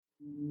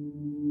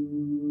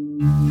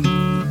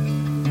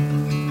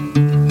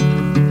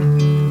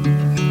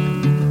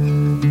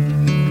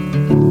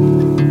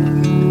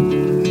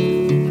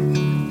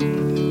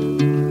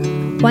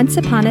Once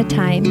upon a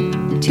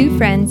time, two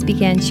friends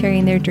began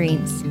sharing their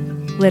dreams,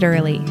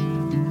 literally.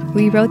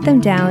 We wrote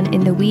them down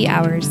in the wee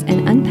hours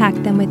and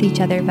unpacked them with each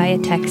other via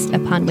text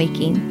upon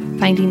waking,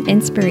 finding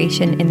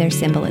inspiration in their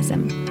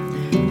symbolism.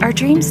 Our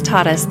dreams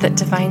taught us that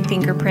divine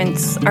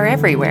fingerprints are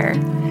everywhere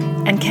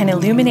and can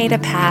illuminate a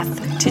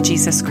path to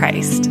Jesus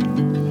Christ.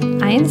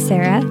 I am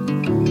Sarah.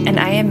 And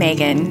I am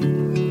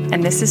Megan.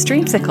 And this is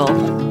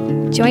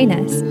Dreamsicle. Join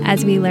us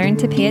as we learn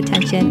to pay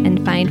attention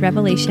and find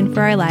revelation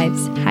for our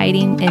lives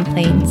hiding in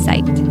plain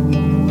sight.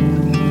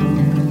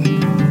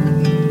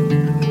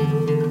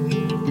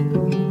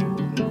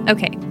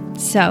 Okay,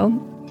 so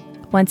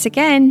once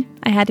again,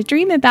 I had a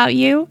dream about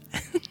you.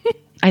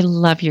 I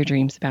love your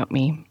dreams about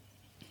me.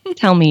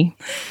 Tell me.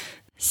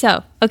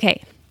 So,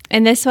 okay,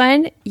 in this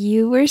one,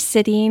 you were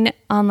sitting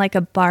on like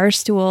a bar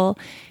stool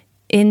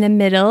in the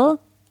middle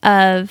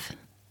of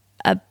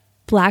a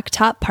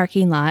blacktop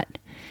parking lot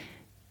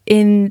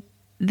in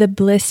the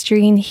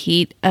blistering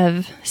heat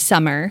of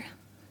summer.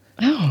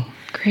 Oh,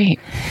 great.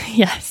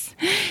 Yes.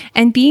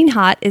 And being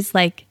hot is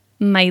like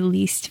my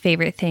least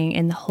favorite thing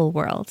in the whole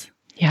world.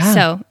 Yeah.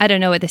 So I don't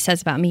know what this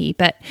says about me,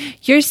 but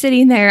you're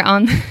sitting there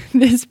on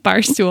this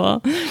bar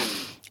stool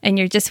and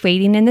you're just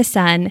waiting in the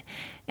sun.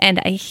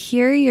 And I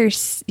hear your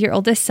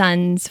oldest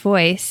son's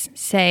voice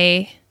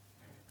say,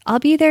 "I'll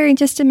be there in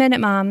just a minute,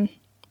 Mom,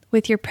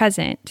 with your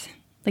present."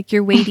 Like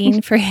you're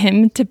waiting for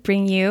him to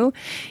bring you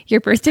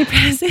your birthday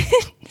present.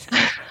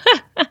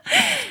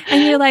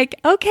 And you're like,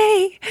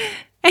 okay.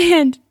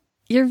 And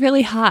you're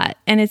really hot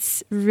and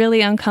it's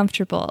really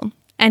uncomfortable.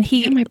 And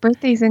my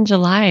birthday's in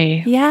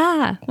July.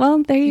 Yeah.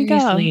 Well, there you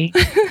Seriously.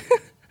 go.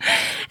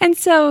 And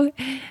so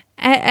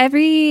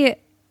every,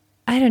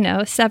 I don't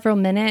know, several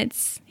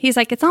minutes, he's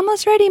like, "It's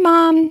almost ready,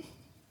 Mom.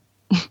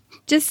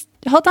 Just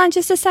hold on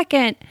just a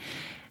second."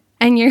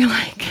 And you're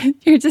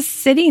like, you're just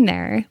sitting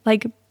there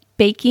like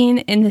baking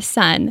in the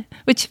sun,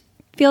 which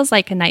feels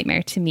like a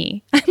nightmare to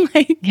me. I'm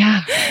like,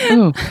 yeah.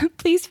 Ooh.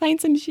 Please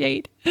find some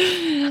shade.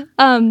 You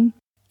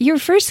were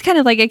first kind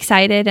of like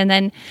excited and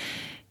then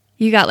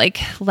you got like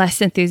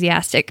less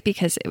enthusiastic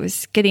because it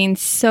was getting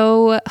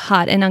so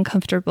hot and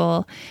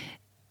uncomfortable.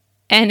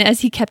 And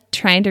as he kept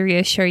trying to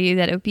reassure you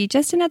that it would be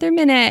just another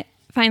minute,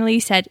 finally he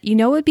said, "You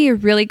know, it would be a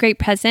really great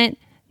present,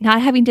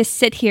 not having to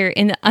sit here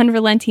in the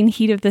unrelenting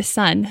heat of the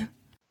sun."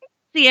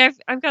 See,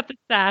 I've got the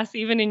sass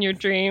even in your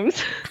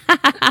dreams.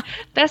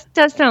 That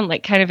does sound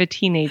like kind of a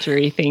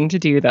teenagery thing to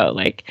do, though.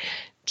 Like,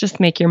 just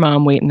make your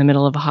mom wait in the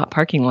middle of a hot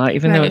parking lot,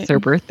 even though it's her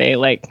birthday.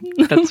 Like,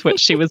 that's what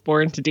she was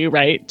born to do,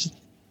 right? Just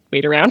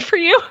wait around for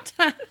you.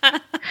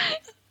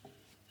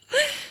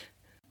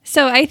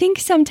 So I think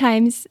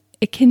sometimes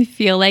it can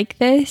feel like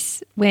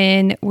this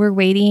when we're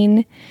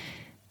waiting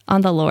on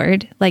the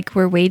Lord. Like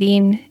we're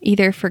waiting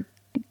either for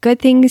good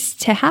things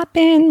to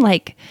happen,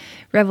 like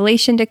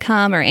revelation to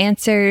come or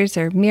answers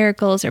or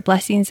miracles or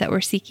blessings that we're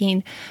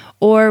seeking,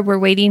 or we're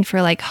waiting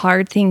for like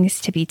hard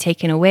things to be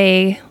taken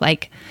away,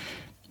 like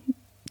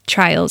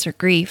trials or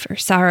grief or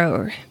sorrow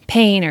or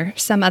pain or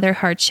some other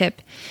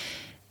hardship.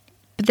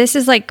 But this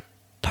is like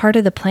part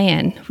of the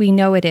plan. We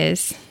know it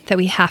is that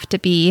we have to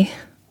be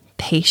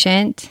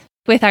patient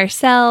with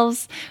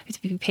ourselves. We have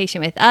to be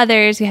patient with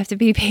others. We have to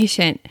be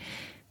patient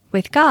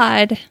with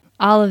God.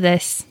 All of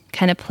this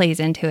kind of plays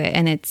into it,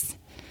 and it's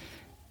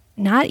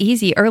not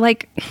easy or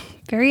like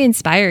very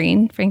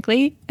inspiring,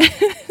 frankly.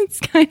 It's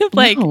kind of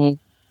like, no,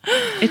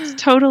 it's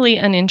totally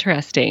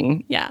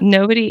uninteresting. Yeah.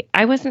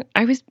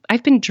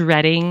 I've been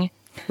dreading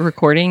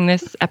recording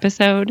this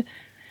episode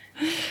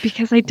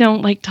because I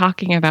don't like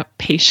talking about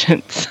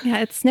patience.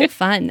 Yeah, it's no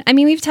fun. I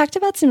mean, we've talked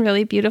about some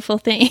really beautiful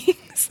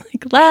things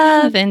like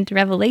love and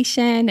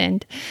revelation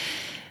and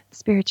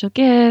spiritual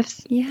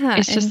gifts. Yeah.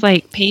 It's just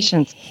like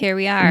patience. Here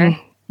we are.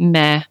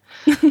 Meh.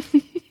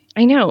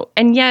 I know.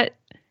 And yet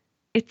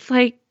it's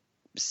like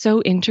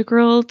so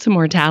integral to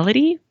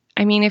mortality.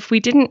 I mean, if we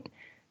didn't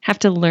have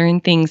to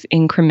learn things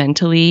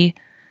incrementally,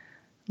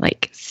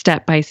 like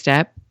step by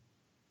step,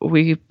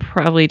 we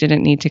probably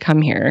didn't need to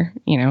come here.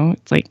 You know,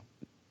 it's like,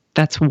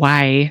 that's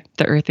why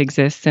the earth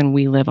exists and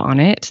we live on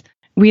it.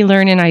 We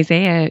learn in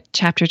Isaiah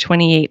chapter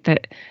 28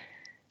 that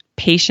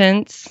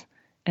patience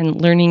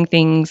and learning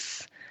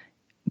things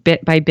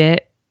bit by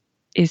bit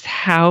is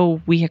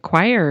how we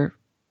acquire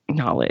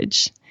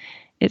knowledge.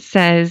 It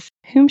says,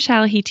 "Whom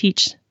shall he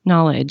teach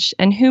knowledge,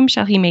 and whom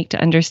shall he make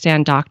to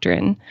understand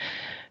doctrine?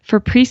 For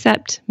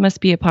precept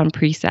must be upon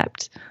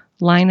precept,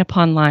 line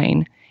upon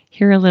line,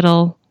 here a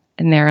little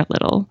and there a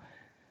little."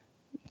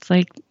 It's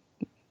like,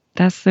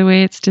 that's the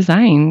way it's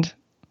designed.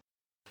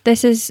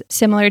 This is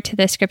similar to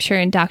the scripture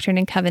in Doctrine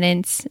and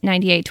Covenants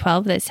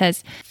 98:12 that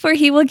says, "For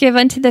he will give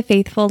unto the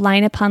faithful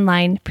line upon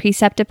line,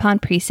 precept upon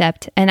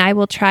precept, and I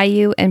will try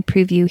you and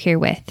prove you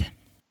herewith."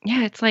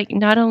 Yeah, it's like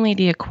not only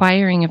the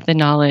acquiring of the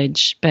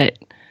knowledge, but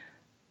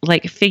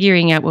like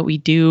figuring out what we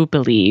do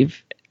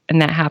believe.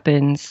 And that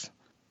happens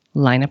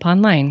line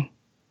upon line.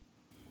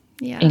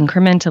 Yeah.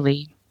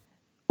 incrementally,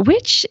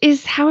 which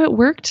is how it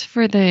worked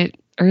for the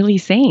early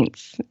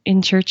saints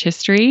in church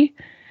history.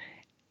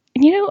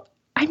 And,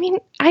 I mean,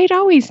 I'd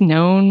always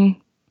known,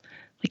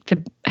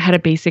 had a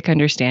basic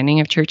understanding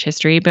of church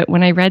history, but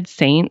when I read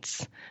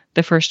Saints,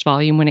 the first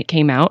volume when it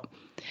came out,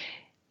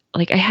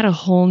 I had a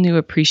whole new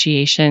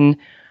appreciation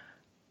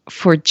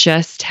for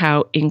just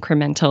how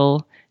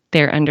incremental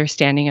their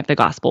understanding of the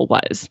gospel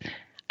was.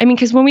 I mean,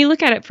 because when we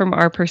look at it from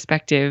our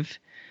perspective,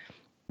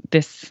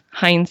 this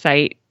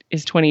hindsight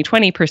is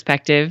 2020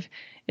 perspective,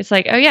 it's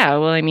like, oh yeah,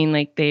 well, I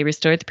mean, they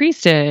restored the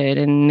priesthood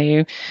and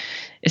they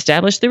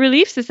established the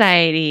Relief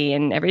Society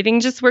and everything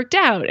just worked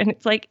out. And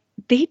it's like,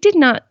 they did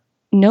not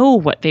know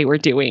what they were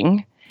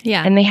doing.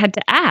 Yeah. And they had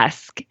to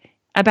ask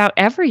about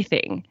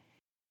everything.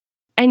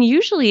 And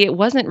usually it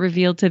wasn't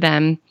revealed to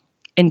them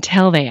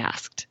until they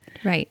asked.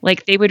 Right.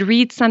 They would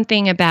read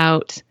something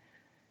about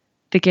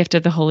the gift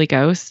of the Holy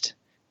Ghost,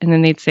 and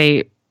then they'd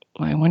say,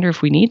 well, I wonder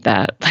if we need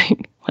that.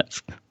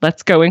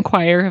 Let's go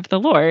inquire of the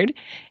Lord.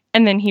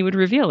 And then he would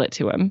reveal it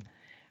to them,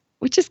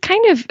 which is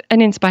kind of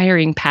an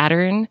inspiring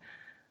pattern.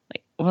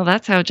 Well,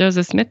 that's how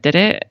Joseph Smith did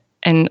it.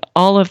 And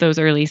all of those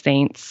early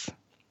saints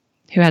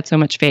who had so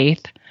much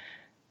faith,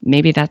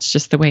 maybe that's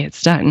just the way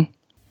it's done.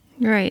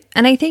 Right.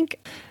 And I think,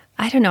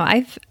 I don't know,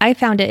 I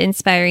found it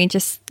inspiring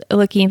just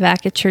looking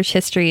back at church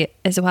history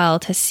as well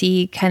to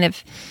see kind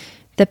of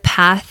the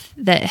path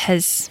that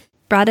has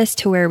brought us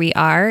to where we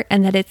are,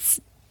 and that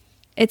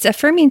it's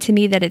affirming to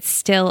me that it's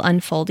still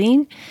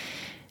unfolding,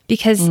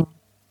 because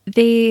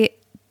they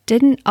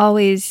didn't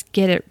always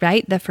get it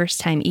right the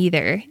first time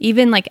either.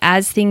 Even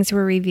as things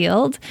were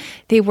revealed,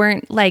 they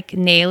weren't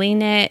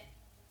nailing it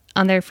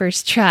on their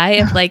first try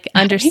of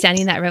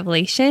understanding that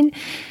revelation.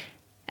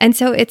 And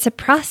so it's a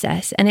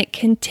process, and it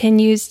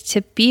continues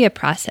to be a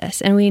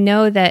process. And we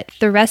know that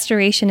the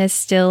restoration is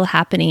still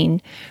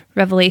happening.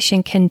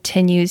 Revelation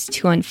continues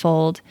to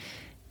unfold.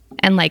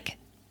 And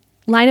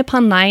line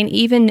upon line,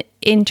 even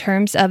in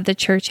terms of the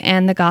church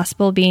and the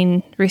gospel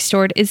being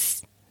restored,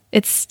 it's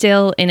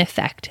still in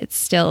effect. It's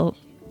still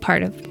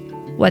part of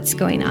what's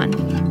going on.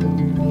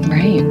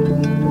 Right.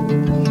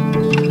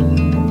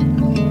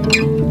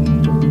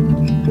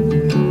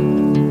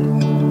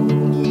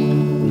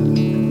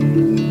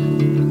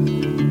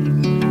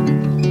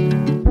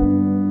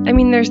 I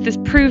mean, there's this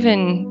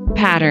proven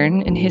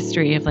pattern in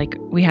history of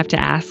we have to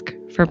ask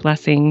for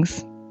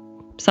blessings,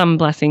 some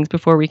blessings,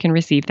 before we can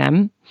receive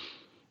them.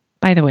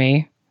 By the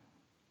way,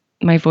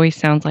 my voice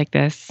sounds like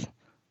this,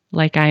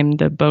 like I'm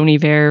the Bon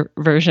Iver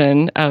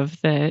version of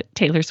the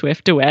Taylor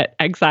Swift duet,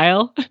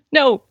 Exile.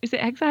 No, is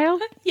it Exile?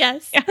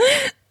 Yes.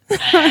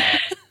 Yeah.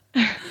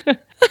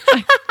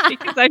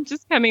 Because I'm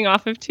just coming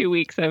off of 2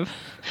 weeks of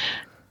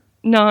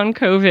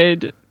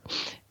non-COVID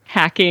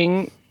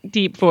hacking,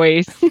 deep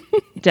voice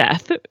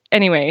death.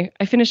 Anyway,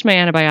 I finished my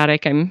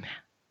antibiotic. I'm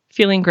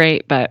feeling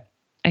great, but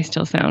I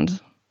still sound a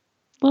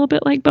little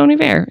bit like Bon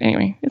Iver.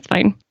 Anyway, it's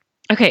fine.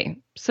 Okay,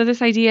 so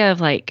this idea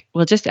of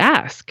well, just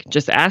ask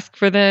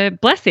for the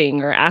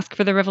blessing or ask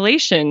for the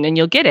revelation and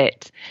you'll get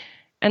it.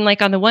 And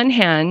on the one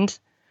hand,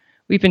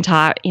 we've been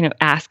taught,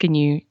 ask and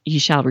you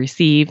shall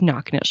receive,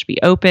 knock and it shall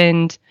be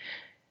opened.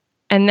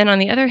 And then on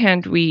the other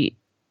hand, we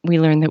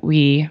learn that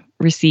we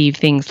receive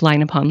things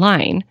line upon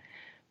line.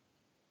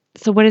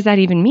 So what does that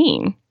even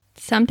mean?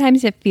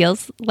 Sometimes it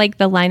feels like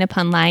the line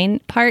upon line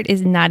part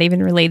is not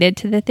even related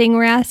to the thing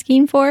we're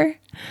asking for.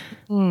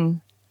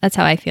 That's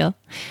how I feel.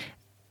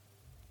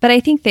 But I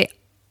think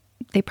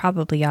they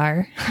probably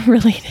are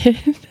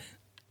related.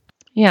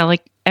 Yeah,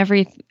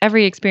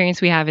 every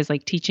experience we have is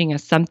teaching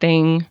us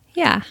something.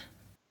 Yeah.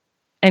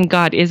 And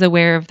God is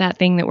aware of that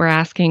thing that we're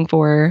asking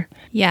for.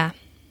 Yeah.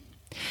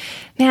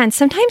 Man,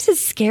 sometimes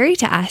it's scary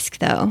to ask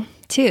though,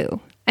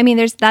 too. I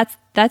mean,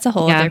 that's a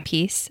whole other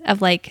piece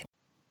of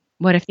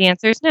what if the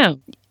answer is no?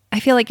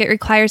 I feel like it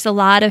requires a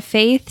lot of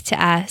faith to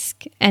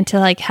ask and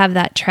to have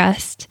that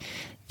trust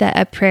that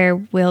a prayer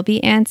will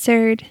be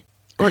answered.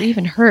 Or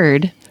even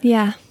heard.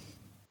 Yeah.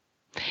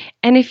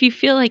 And if you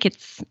feel like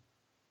it's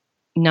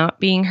not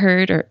being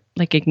heard or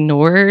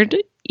ignored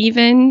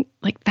even,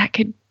 that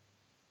could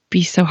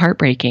be so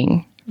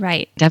heartbreaking.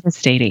 Right.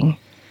 Devastating.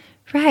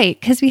 Right.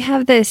 Because we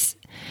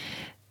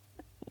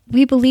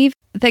believe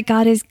that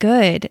God is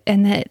good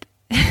and that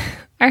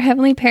our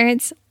heavenly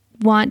parents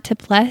want to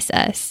bless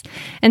us.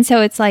 And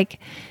so it's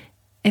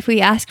if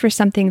we ask for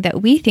something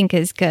that we think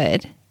is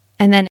good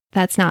and then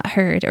that's not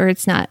heard or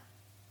it's not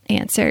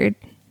answered,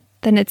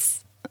 then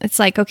it's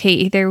okay,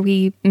 either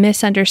we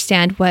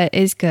misunderstand what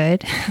is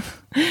good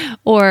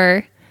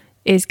or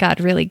is God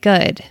really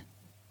good?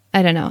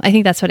 I don't know. I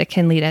think that's what it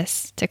can lead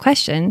us to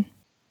question.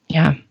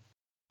 Yeah.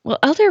 Well,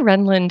 Elder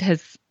Renlund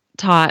has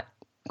taught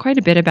quite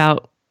a bit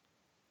about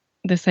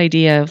this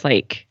idea of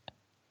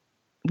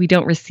we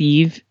don't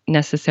receive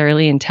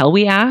necessarily until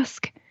we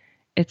ask.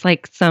 It's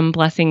some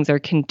blessings are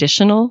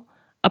conditional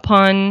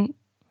upon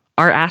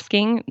our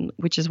asking,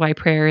 which is why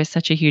prayer is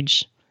such a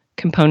huge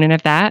component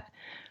of that.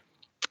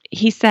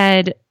 he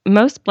said,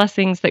 most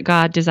blessings that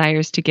God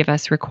desires to give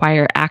us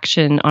require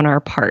action on our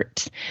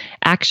part,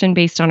 action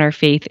based on our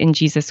faith in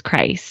Jesus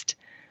Christ.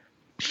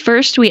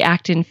 First, we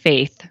act in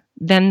faith,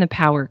 then the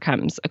power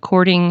comes,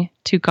 according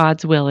to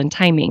God's will and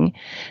timing.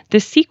 The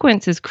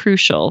sequence is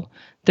crucial.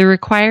 The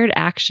required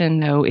action,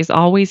 though, is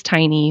always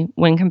tiny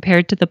when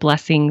compared to the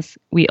blessings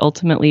we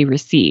ultimately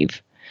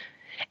receive.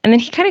 And then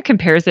he kind of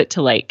compares it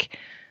to like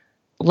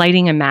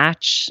lighting a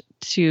match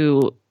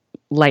to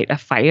light a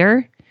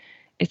fire.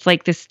 It's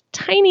like this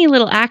tiny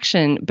little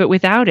action, but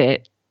without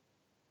it,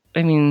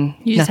 I mean,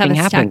 you just have nothing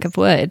a happens. stack of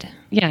wood.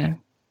 Yeah,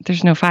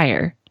 there's no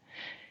fire.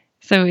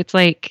 So it's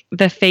like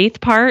the faith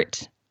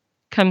part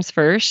comes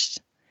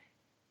first.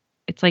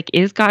 It's like,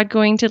 is God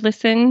going to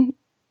listen?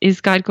 Is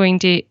God going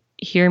to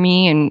hear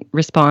me and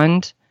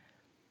respond?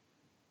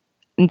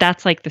 And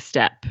that's like the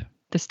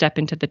step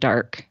into the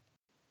dark.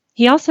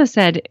 He also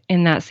said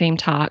in that same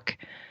talk,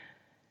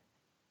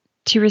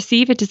 to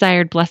receive a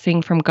desired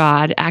blessing from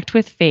God, act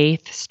with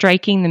faith,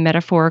 striking the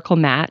metaphorical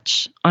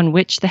match on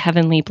which the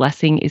heavenly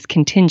blessing is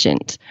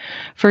contingent.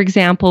 For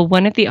example,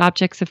 one of the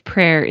objects of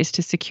prayer is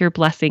to secure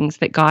blessings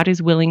that God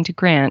is willing to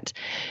grant,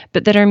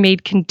 but that are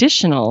made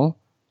conditional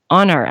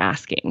on our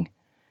asking.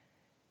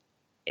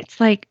 It's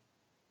like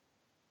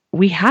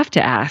we have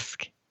to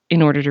ask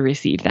in order to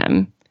receive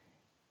them.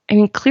 I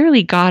mean,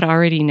 clearly God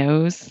already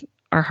knows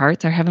our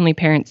hearts. Our heavenly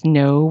parents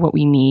know what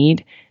we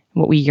need,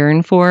 what we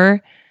yearn for.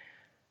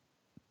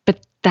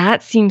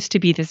 That seems to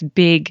be this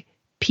big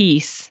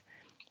piece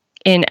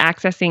in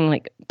accessing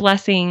like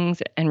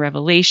blessings and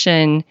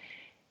revelation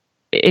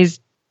is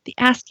the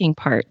asking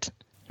part.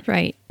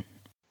 Right.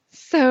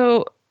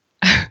 So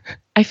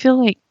I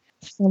feel like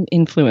some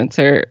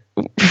influencer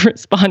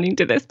responding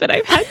to this, but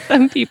I've had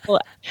some people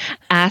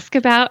ask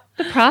about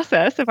the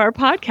process of our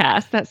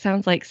podcast. That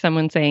sounds like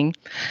someone saying,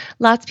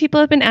 lots of people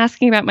have been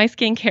asking about my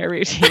skincare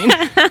routine.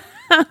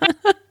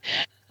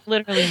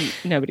 Literally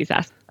nobody's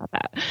asking about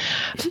that.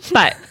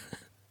 But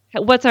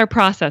what's our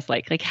process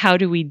like? Like, how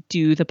do we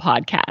do the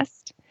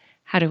podcast?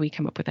 How do we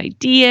come up with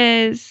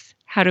ideas?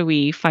 How do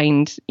we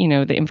find,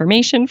 the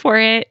information for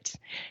it?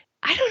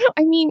 I don't know.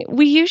 I mean,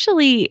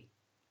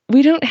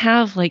 we don't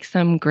have like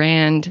some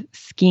grand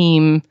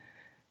scheme,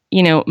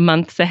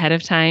 months ahead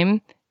of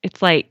time.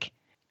 It's like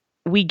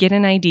we get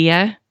an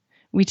idea,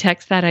 we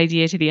text that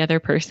idea to the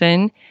other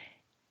person,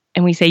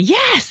 and we say,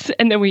 yes!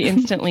 And then we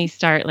instantly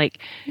start like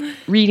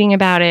reading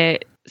about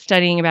it,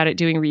 studying about it,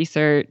 doing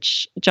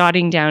research,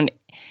 jotting down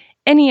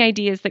any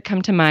ideas that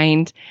come to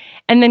mind.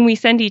 And then we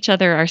send each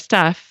other our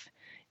stuff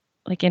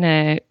like in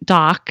a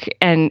doc,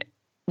 and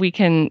we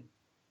can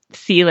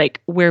see like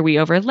where we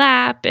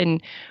overlap.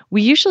 And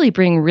we usually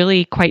bring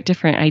really quite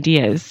different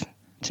ideas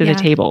to the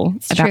table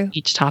about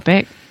each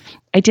topic.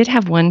 I did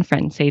have one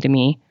friend say to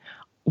me,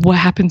 what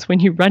happens when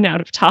you run out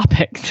of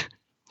topics?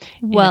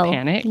 Well,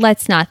 panic?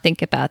 Let's not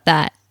think about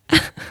that.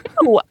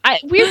 No,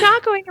 we're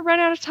not going to run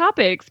out of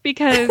topics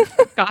because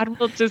God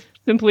will just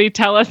simply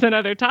tell us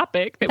another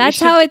topic. That's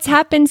how it's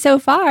happened so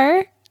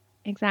far.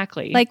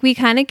 Exactly. Like we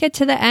kind of get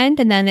to the end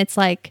and then it's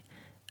like,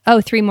 oh,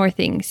 3 more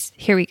things.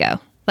 Here we go.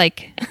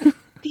 Like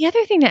the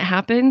other thing that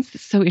happens,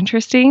 so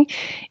interesting,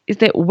 is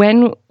that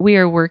when we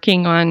are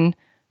working on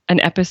an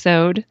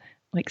episode,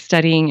 like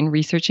studying and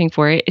researching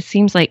for it, it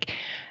seems like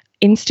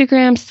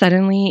Instagram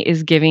suddenly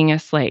is giving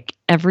us like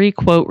every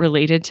quote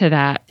related to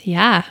that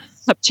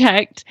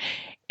subject.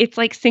 It's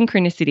like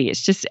synchronicity.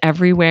 It's just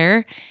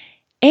everywhere.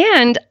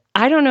 And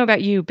I don't know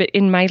about you, but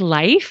in my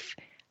life,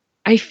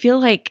 I feel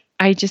like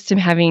I just am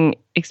having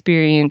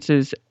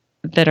experiences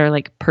that are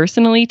like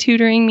personally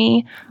tutoring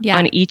me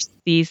on each of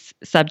these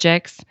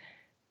subjects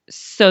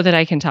so that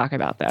I can talk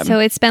about them. So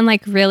it's been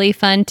like really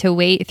fun to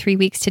wait 3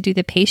 weeks to do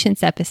the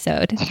patience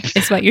episode,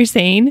 is what you're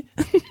saying?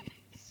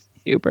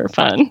 Super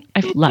fun.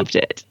 I've loved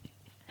it.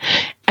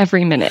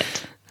 Every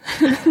minute.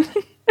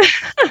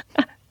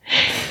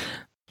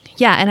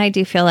 Yeah, and I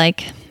do feel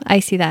like I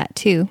see that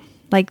too.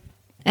 Like,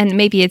 and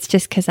maybe it's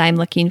just because I'm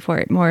looking for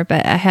it more,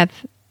 but I have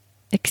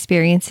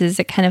experiences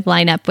that kind of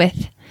line up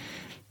with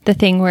the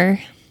thing we're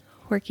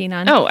working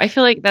on. Oh, I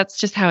feel like that's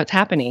just how it's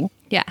happening.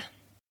 Yeah.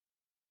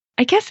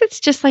 I guess it's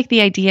just like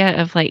the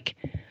idea of like,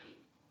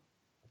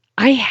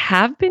 I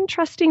have been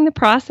trusting the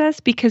process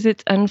because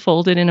it's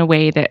unfolded in a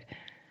way that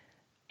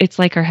it's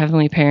like our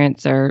heavenly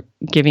parents are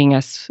giving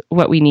us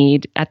what we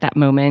need at that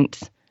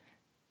moment.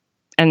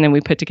 And then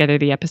we put together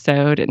the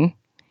episode, and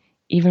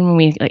even when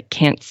we like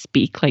can't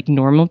speak like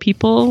normal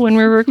people when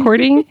we're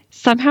recording,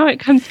 somehow it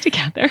comes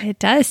together. It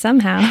does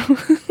somehow.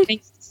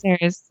 Thanks to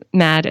Sarah's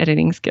mad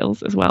editing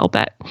skills as well.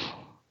 But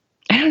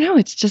I don't know.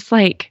 It's just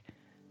like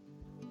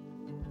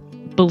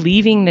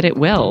believing that it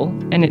will,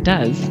 and it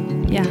does.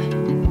 Yeah.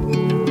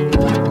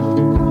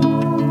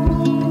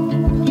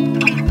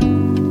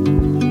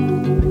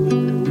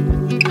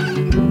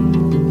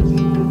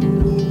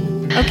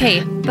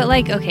 Okay, but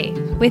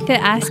with the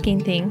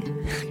asking thing,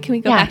 can we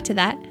go back to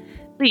that?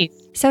 Please.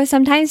 So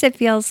sometimes it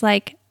feels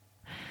like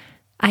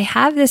I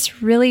have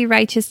this really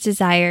righteous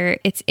desire.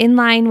 It's in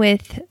line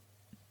with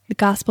the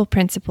gospel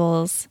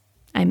principles.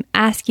 I'm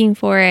asking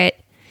for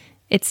it.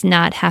 it's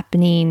not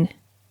happening,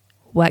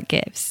 what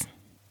gives?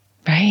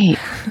 Right.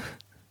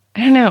 I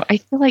don't know. I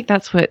feel like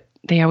that's what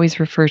they always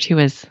refer to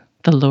as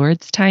the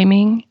Lord's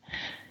timing.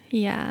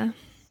 Yeah.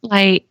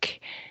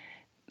 Like,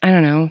 I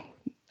don't know,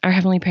 our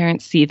heavenly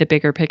parents see the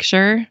bigger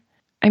picture.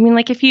 I mean,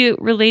 like if you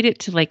relate it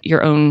to like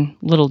your own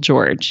little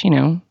George,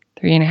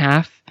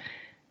 3.5,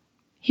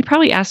 he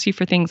probably asks you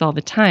for things all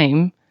the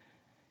time.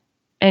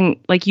 And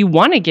like you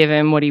want to give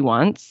him what he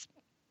wants,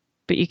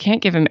 but you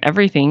can't give him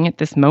everything at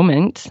this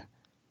moment.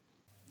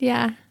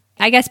 Yeah.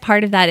 I guess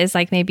part of that is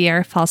like maybe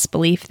our false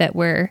belief that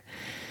we're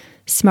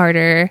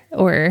smarter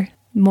or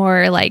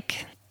more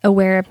like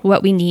aware of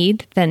what we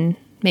need than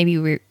maybe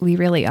we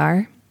really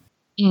are.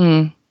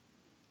 I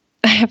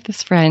have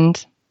this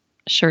friend,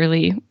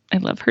 Shirley. I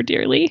love her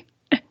dearly.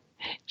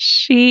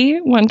 She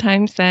one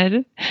time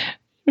said,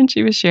 when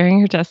she was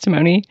sharing her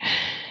testimony,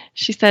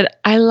 she said,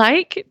 I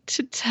like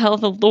to tell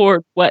the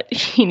Lord what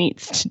he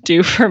needs to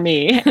do for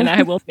me, and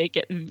I will make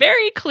it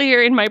very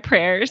clear in my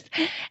prayers.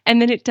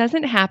 And then it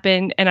doesn't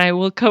happen, and I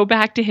will go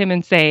back to him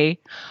and say,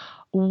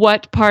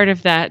 what part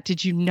of that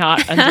did you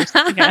not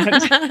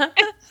understand?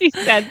 She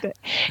said that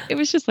it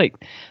was just like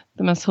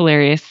the most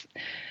hilarious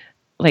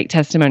like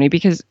testimony,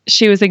 because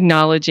she was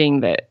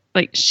acknowledging that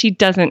like she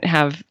doesn't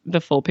have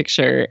the full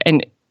picture,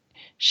 and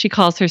she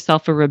calls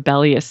herself a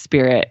rebellious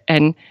spirit,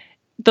 and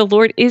the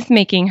Lord is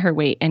making her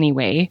wait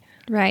anyway.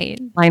 Right.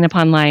 Line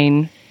upon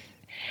line.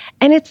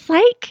 And it's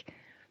like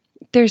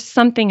there's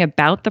something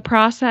about the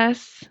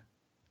process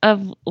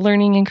of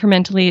learning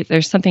incrementally.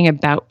 There's something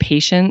about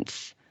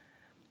patience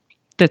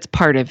that's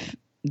part of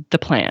the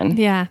plan.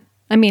 Yeah.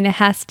 I mean, it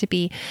has to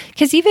be.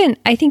 Because even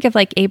I think of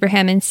like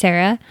Abraham and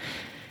Sarah,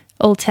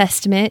 Old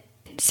Testament.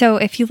 So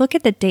if you look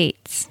at the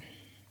dates,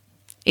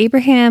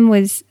 Abraham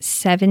was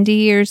 70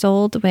 years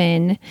old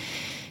when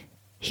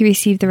he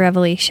received the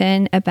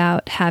revelation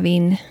about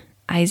having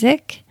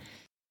Isaac.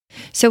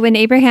 So when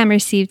Abraham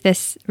received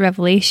this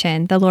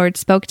revelation, the Lord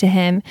spoke to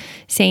him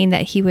saying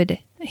that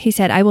he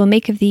said, I will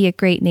make of thee a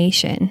great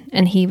nation.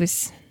 And he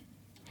was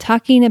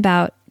talking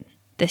about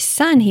the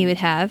son he would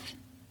have,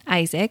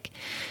 Isaac,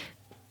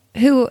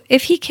 who,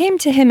 if he came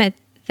to him at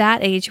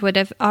that age, would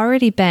have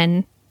already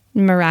been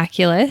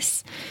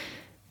miraculous.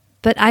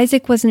 But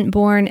Isaac wasn't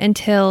born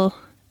until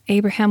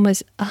Abraham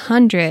was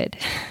 100.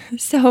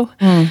 So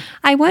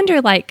I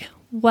wonder, like,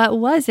 what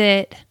was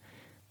it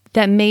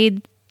that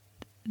made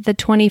the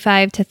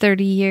 25 to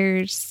 30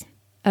 years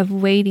of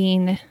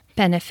waiting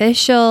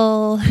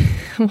beneficial?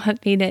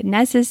 What made it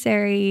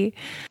necessary?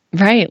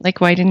 Right.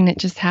 Like, why didn't it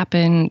just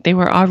happen? They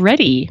were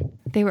already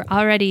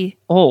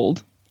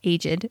old.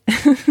 Aged.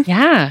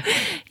 Yeah.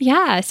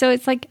 Yeah. So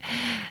it's like,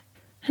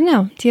 I don't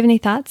know. Do you have any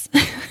thoughts?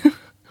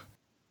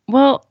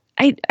 Well,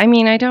 I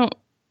mean, I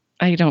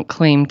don't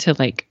claim to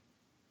like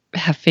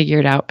have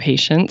figured out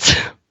patience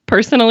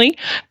personally,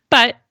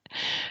 but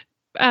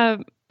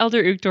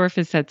Elder Uchtdorf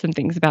has said some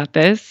things about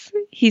this.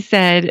 He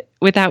said,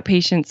 without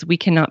patience, we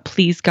cannot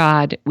please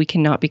God. We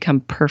cannot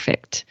become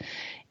perfect.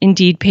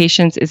 Indeed,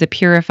 patience is a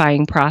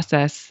purifying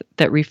process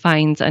that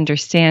refines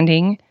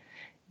understanding,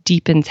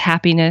 deepens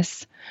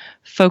happiness,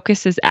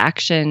 focuses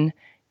action,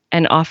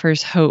 and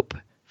offers hope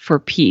for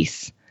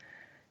peace.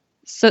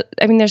 So,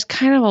 I mean, there's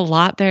kind of a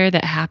lot there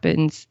that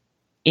happens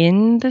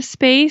in the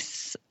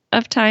space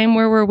of time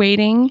where we're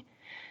waiting.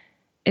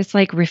 It's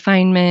like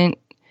refinement,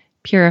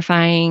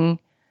 purifying,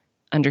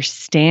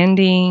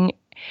 understanding.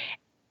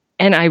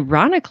 And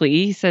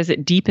ironically, he says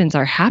it deepens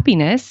our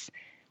happiness,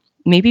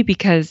 maybe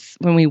because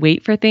when we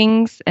wait for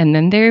things and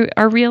then they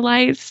are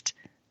realized,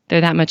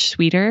 they're that much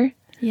sweeter.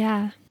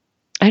 Yeah.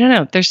 I don't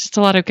know. There's just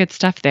a lot of good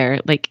stuff there.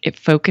 Like it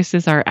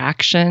focuses our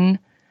action.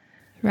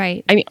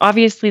 Right. I mean,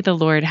 obviously the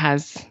Lord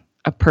has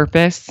a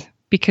purpose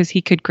because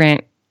he could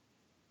grant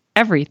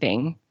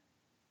everything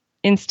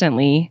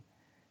instantly,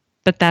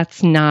 but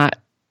that's not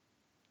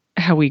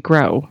how we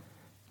grow.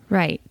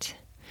 Right.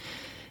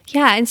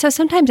 Yeah. And so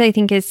sometimes I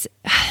think it's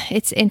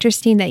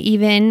interesting that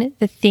even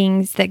the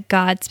things that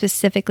God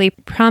specifically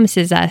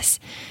promises us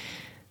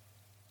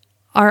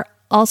are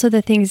also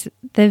the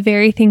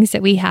very things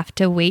that we have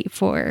to wait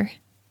for.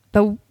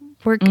 But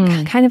we're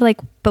kind of like,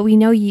 but we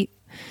know you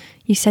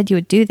said you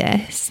would do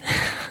this.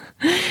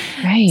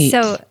 Right.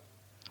 So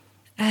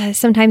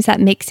sometimes that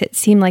makes it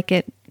seem like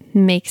it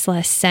makes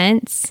less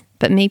sense,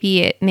 but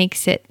maybe it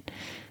makes it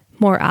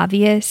more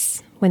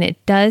obvious when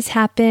it does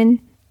happen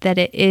that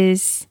it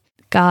is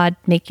God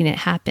making it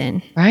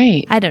happen.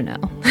 Right. I don't know.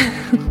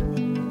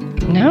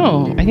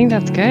 No, I think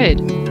that's good.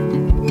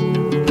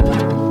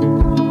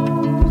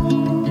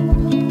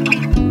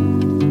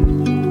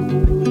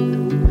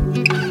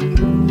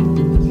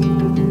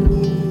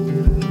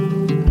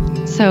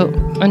 So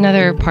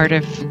another part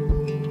of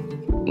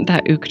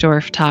that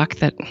Uchtdorf talk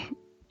that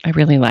I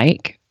really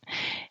like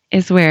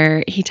is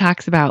where he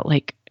talks about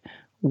like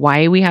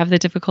why we have the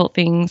difficult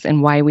things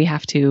and why we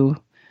have to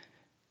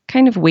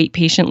kind of wait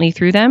patiently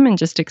through them and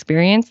just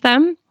experience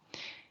them.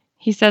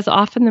 He says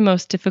often the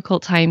most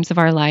difficult times of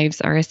our lives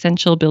are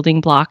essential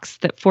building blocks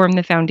that form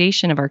the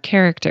foundation of our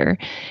character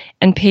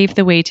and pave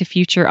the way to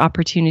future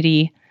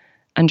opportunity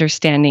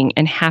understanding,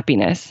 and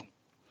happiness.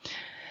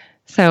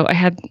 So I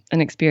had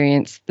an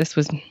experience. This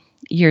was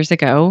years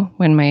ago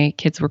when my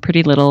kids were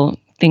pretty little.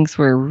 Things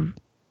were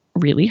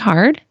really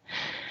hard.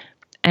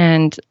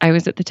 And I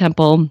was at the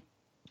temple.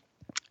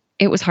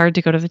 It was hard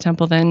to go to the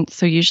temple then.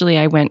 So usually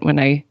I went when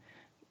I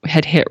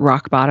had hit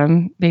rock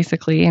bottom,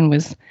 basically, and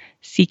was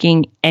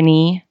seeking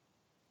any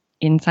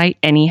insight,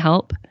 any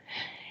help.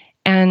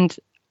 And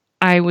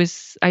I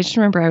just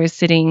remember I was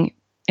sitting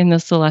in the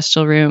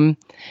celestial room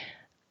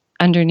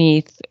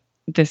underneath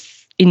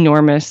this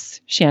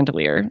enormous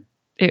chandelier.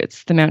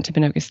 It's the Mount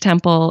Timpanogos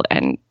Temple,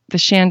 and the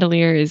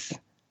chandelier is,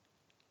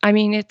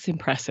 it's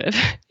impressive.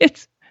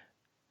 It's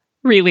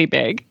really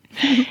big.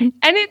 And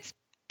it's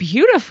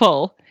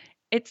beautiful.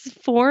 It's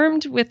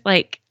formed with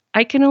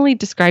I can only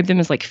describe them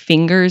as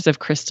fingers of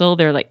crystal.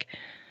 They're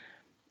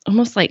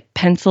almost like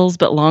pencils,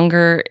 but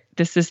longer.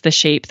 This is the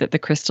shape that the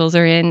crystals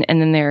are in.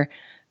 And then they're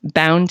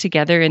bound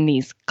together in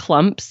these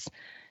clumps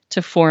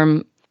to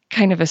form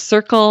kind of a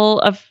circle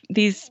of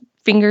these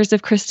fingers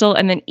of crystal.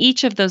 And then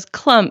each of those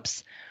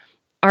clumps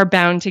are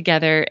bound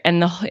together.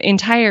 And the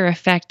entire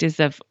effect is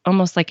of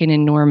almost like an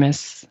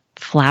enormous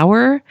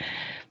flower,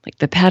 like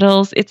the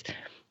petals.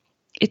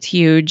 It's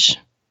huge.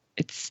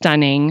 It's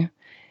stunning.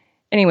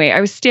 Anyway,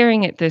 I was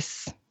staring at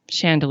this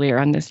chandelier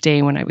on this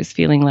day when I was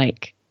feeling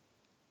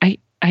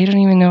I don't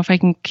even know if I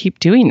can keep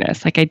doing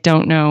this. I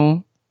don't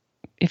know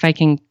if I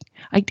can.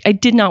 I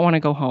did not want to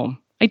go home.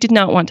 I did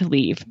not want to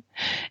leave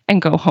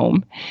and go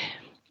home.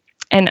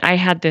 And I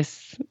had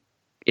this,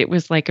 it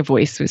was like a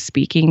voice was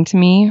speaking to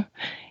me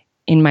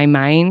in my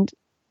mind.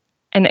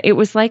 And it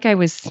was like I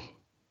was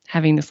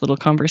having this little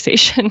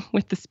conversation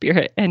with the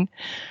Spirit. And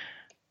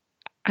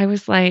I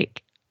was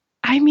like,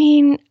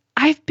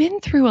 I've been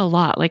through a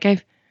lot.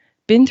 I've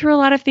been through a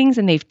lot of things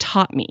and they've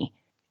taught me.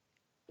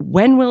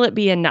 When will it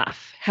be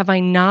enough? Have I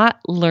not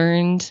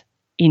learned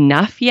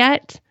enough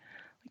yet?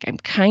 I'm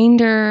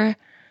kinder,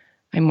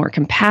 I'm more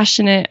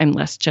compassionate, I'm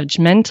less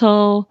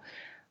judgmental,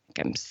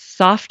 I'm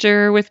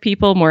softer with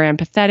people, more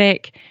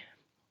empathetic.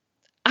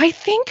 I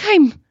think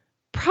I'm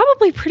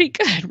probably pretty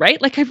good, right?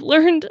 I've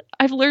learned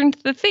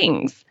the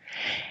things.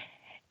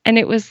 And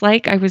it was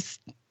like I was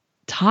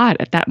taught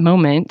at that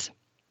moment,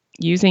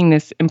 using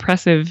this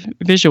impressive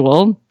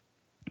visual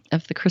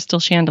of the crystal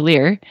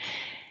chandelier.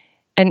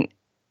 And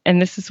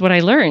this is what I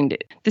learned.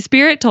 The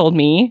Spirit told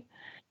me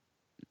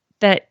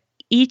that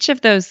each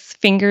of those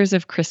fingers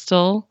of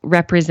crystal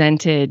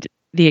represented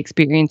the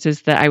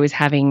experiences that I was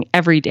having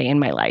every day in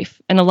my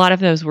life. And a lot of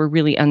those were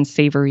really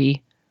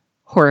unsavory,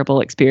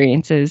 horrible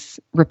experiences,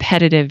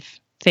 repetitive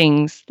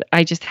things that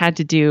I just had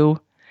to do,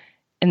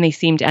 and they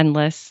seemed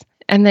endless.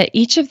 And that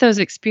each of those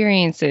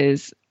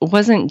experiences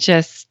wasn't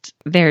just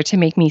there to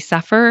make me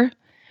suffer,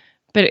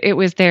 but it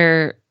was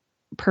there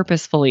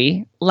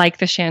purposefully. Like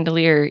the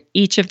chandelier,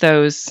 each of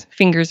those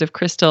fingers of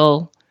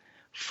crystal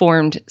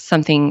formed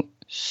something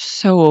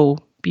so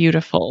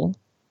beautiful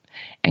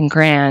and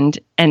grand.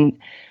 And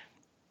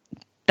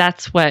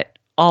that's what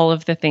all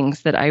of the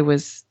things that I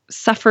was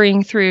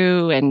suffering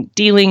through and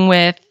dealing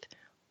with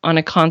on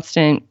a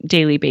constant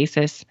daily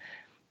basis,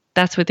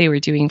 that's what they were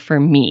doing for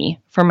me,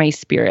 for my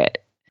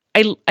spirit.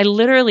 I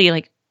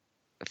literally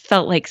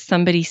felt like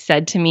somebody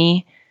said to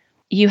me,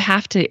 you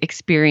have to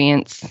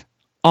experience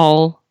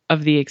all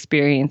of the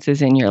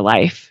experiences in your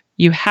life.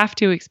 You have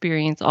to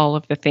experience all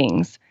of the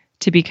things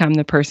to become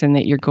the person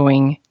that you're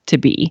going to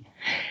be.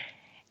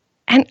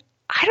 And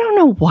I don't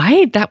know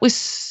why that was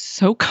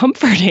so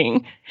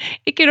comforting.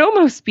 It could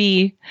almost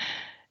be,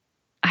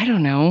 I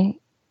don't know,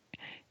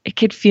 it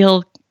could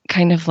feel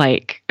kind of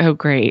like, oh,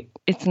 great,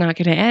 it's not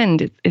going to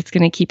end. It's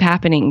going to keep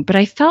happening. But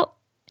I felt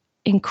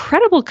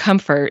incredible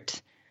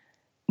comfort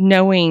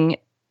knowing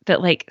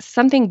that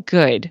something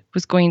good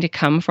was going to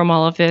come from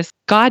all of this.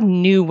 God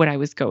knew what I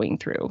was going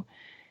through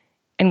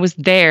and was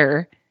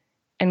there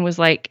and was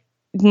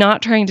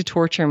not trying to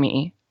torture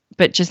me,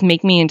 but just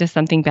make me into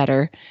something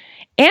better.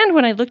 And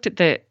when I looked at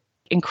the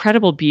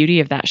incredible beauty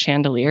of that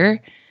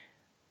chandelier,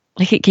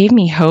 it gave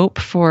me hope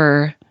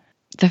for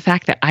the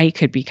fact that I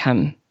could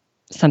become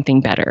something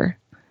better,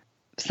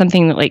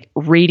 something that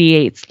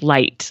radiates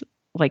light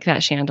like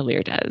that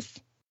chandelier does.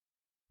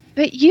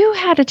 But you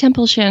had a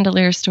temple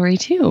chandelier story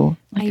too.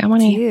 I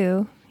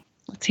do.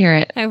 Let's hear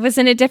it. I was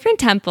in a different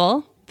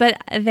temple, but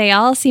they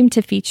all seem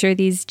to feature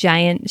these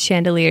giant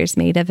chandeliers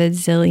made of a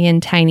zillion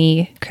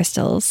tiny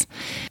crystals.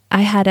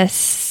 I had a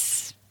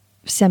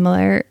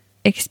similar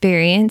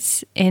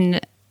experience in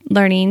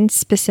learning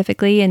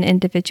specifically and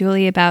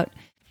individually about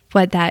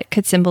what that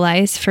could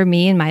symbolize for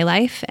me in my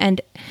life. And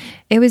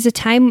it was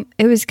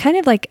kind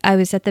of like I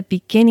was at the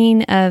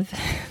beginning of,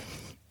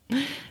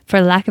 for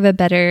lack of a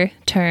better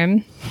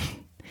term,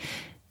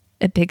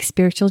 a big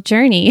spiritual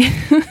journey.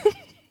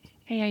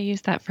 Hey, I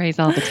use that phrase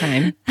all the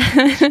time.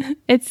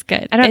 It's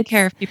good. I don't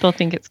care if people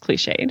think it's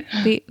cliched.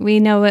 We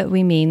know what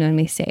we mean when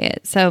we say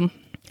it. So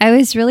I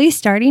was really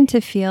starting to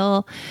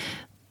feel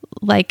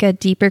like a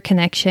deeper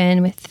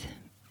connection with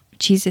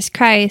Jesus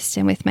Christ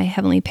and with my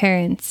heavenly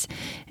parents,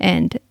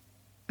 and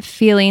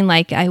feeling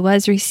like I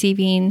was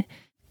receiving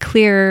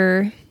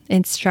clearer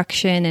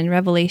instruction and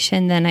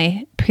revelation than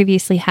I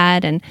previously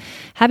had, and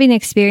having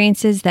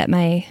experiences that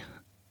my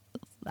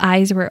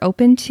eyes were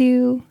open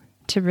to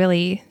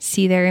really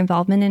see their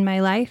involvement in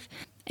my life.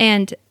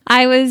 And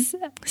I was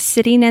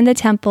sitting in the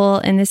temple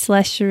in the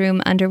celestial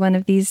room under one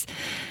of these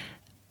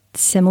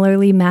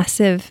similarly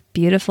massive,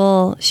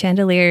 beautiful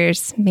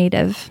chandeliers made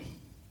of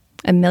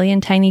a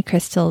million tiny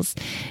crystals.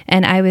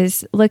 And I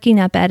was looking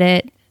up at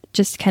it,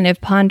 just kind of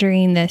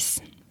pondering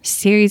this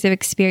series of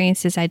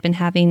experiences I'd been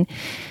having.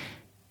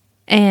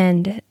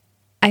 And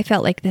I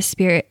felt like the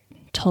Spirit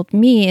told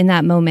me in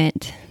that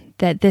moment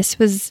that this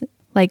was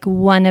like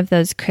one of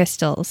those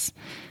crystals,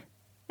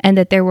 and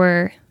that there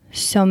were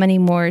so many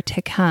more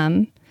to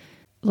come,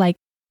 like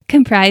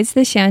comprise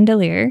the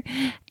chandelier,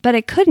 but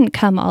it couldn't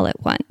come all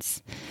at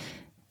once.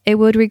 It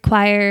would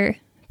require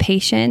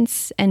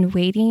patience and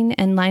waiting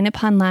and line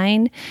upon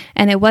line,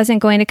 and it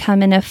wasn't going to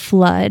come in a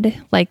flood,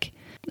 like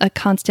a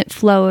constant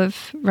flow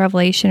of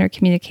revelation or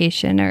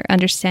communication or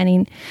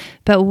understanding,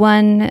 but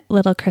one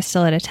little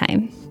crystal at a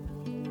time.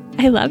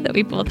 I love that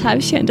we both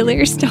have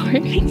chandelier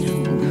stories.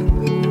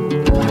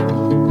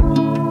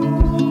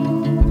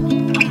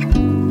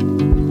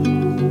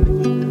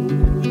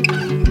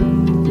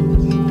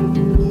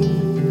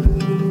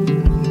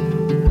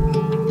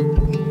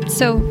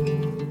 So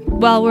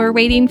while we're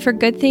waiting for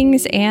good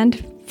things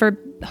and for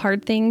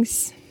hard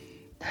things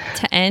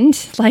to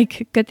end,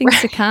 like good things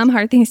to come,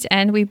 hard things to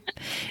end,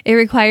 it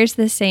requires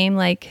the same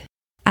like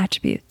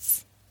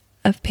attributes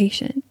of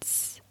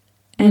patience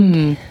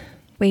and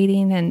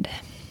waiting and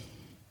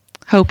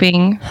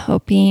hoping.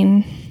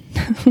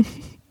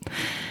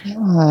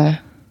 Yeah.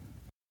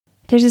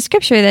 There's a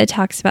scripture that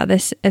talks about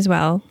this as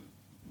well.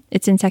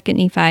 It's in 2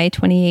 Nephi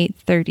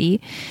 28:30,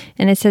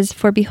 and it says,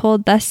 "For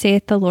behold, thus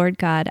saith the Lord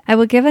God, I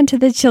will give unto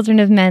the children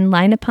of men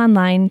line upon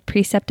line,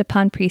 precept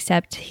upon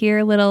precept, here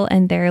a little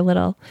and there a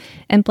little.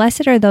 And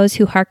blessed are those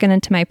who hearken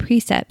unto my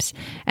precepts,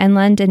 and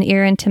lend an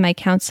ear unto my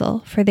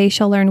counsel, for they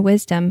shall learn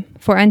wisdom.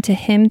 For unto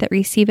him that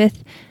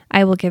receiveth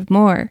I will give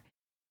more."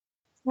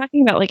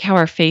 Talking about like how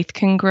our faith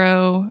can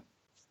grow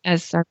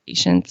as our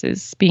patience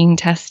is being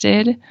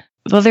tested.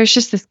 Well, there's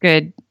just this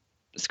good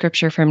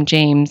scripture from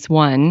James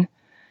 1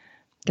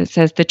 that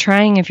says, "The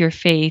trying of your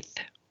faith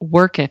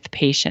worketh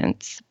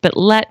patience, but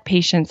let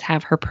patience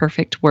have her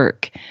perfect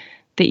work,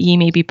 that ye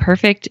may be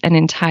perfect and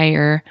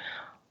entire,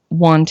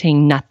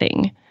 wanting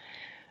nothing."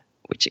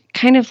 Which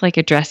kind of like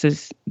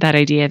addresses that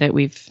idea that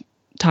we've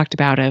talked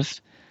about of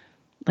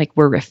like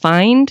we're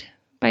refined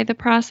by the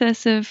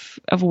process of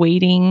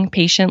waiting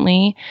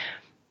patiently,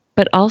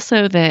 but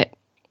also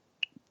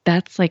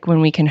that's like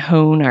when we can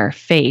hone our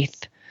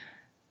faith.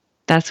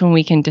 That's when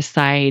we can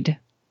decide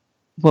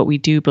what we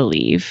do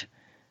believe.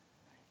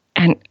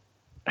 And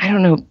I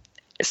don't know,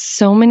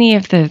 so many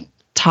of the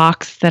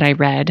talks that I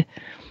read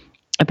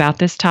about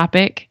this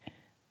topic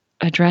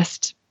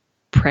addressed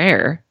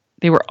prayer.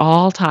 They were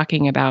all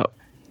talking about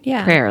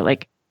prayer.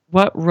 Like,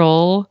 what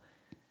role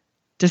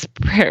does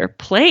prayer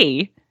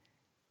play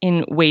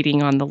in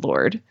waiting on the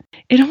Lord?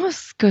 It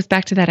almost goes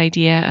back to that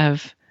idea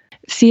of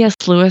C.S.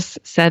 Lewis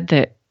said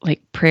that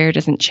like prayer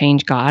doesn't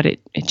change God,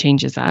 it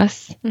changes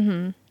us.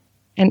 Mm-hmm.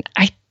 And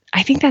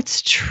I think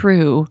that's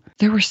true.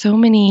 There were so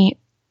many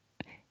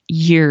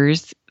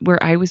years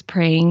where I was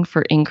praying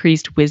for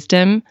increased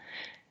wisdom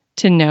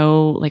to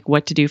know like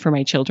what to do for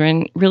my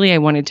children. Really, I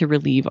wanted to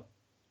relieve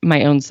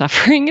my own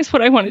suffering is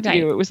what I wanted to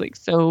do. It was like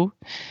so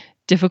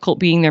difficult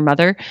being their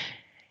mother.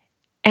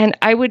 And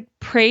I would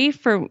pray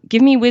for,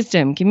 give me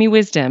wisdom.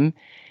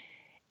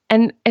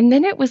 And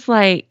then it was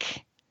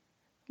like,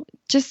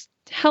 just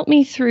help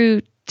me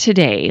through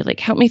today. Like,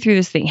 help me through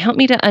this thing. Help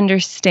me to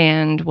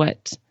understand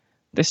what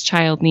this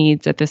child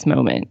needs at this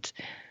moment.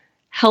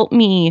 Help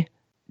me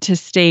to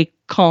stay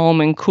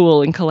calm and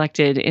cool and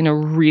collected in a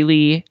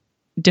really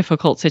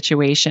difficult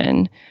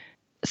situation.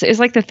 So it's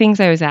like the things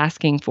I was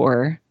asking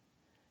for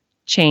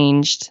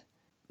changed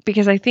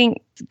because I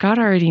think God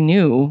already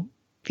knew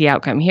the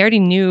outcome. He already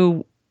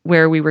knew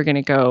where we were going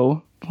to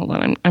go. Hold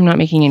on, I'm not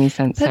making any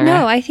sense, Sarah.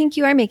 No, I think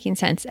you are making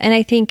sense. And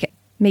I think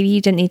maybe you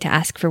didn't need to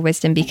ask for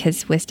wisdom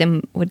because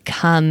wisdom would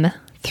come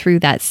through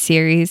that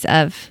series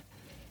of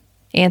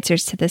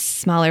answers to the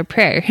smaller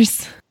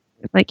prayers.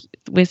 Like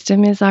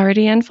wisdom is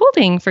already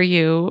unfolding for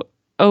you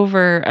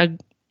over a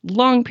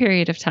long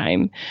period of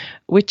time,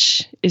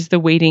 which is the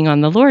waiting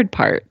on the Lord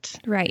part.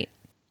 Right.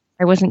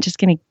 I wasn't just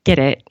going to get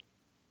it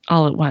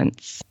all at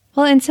once.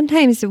 Well, and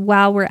sometimes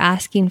while we're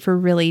asking for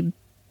really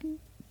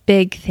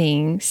big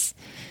things,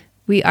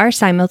 we are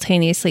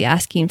simultaneously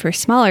asking for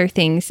smaller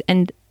things,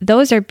 and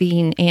those are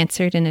being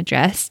answered and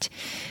addressed.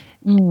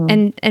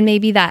 And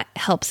maybe that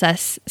helps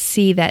us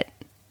see that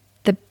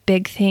the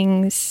big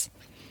things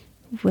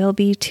will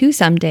be too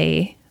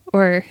someday,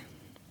 or,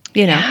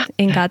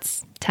 in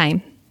God's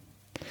time.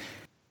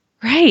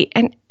 Right.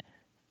 And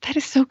that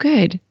is so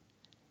good.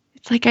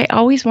 It's like, I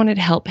always wanted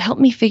help. Help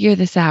me figure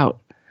this out.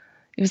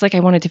 It was like, I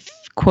wanted to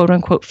quote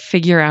unquote,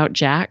 figure out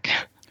Jack.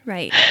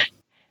 Right.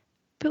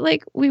 But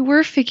like, we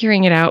were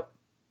figuring it out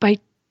by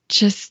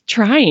just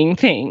trying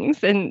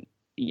things and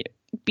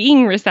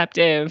being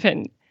receptive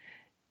and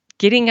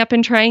getting up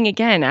and trying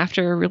again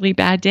after a really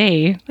bad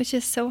day. Which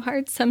is so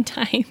hard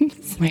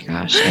sometimes. Oh my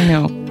gosh, I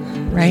know,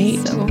 right?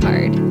 So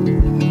hard.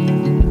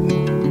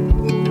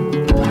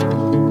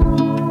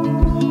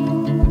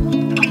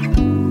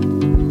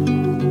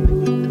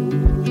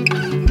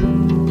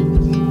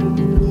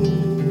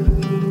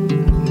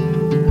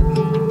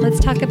 Let's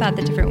talk about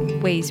the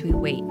different ways we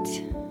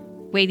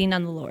waiting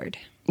on the Lord.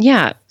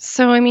 Yeah.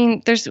 So, I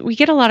mean, we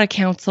get a lot of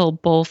counsel,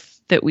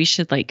 both that we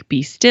should like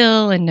be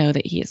still and know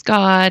that he is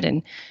God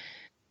and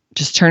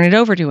just turn it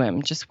over to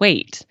him, just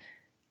wait.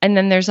 And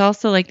then there's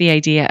also like the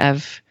idea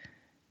of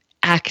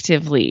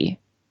actively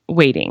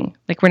waiting.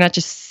 Like we're not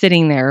just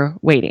sitting there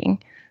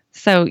waiting.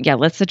 So yeah,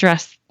 let's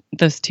address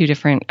those two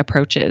different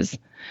approaches.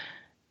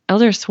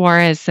 Elder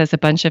Suarez says a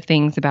bunch of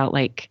things about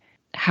like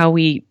how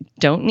we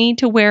don't need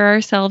to wear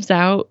ourselves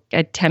out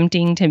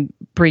attempting to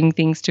bring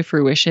things to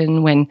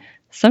fruition, when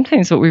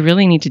sometimes what we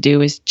really need to do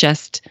is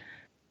just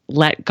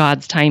let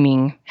God's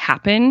timing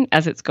happen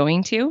as it's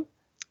going to.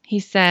 He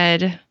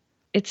said,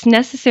 it's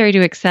necessary to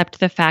accept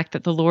the fact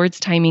that the Lord's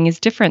timing is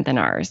different than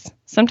ours.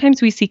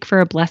 Sometimes we seek for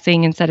a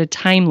blessing and set a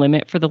time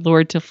limit for the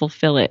Lord to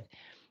fulfill it.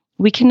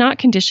 We cannot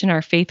condition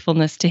our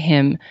faithfulness to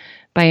him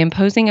by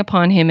imposing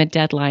upon him a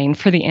deadline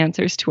for the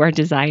answers to our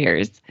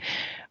desires.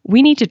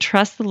 We need to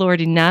trust the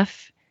Lord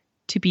enough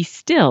to be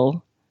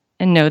still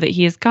and know that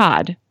he is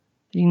God, that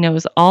he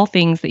knows all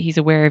things, that he's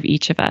aware of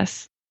each of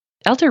us.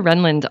 Elder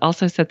Renlund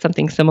also said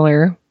something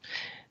similar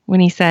when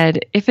he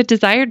said, if a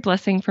desired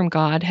blessing from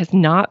God has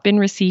not been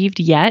received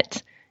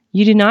yet,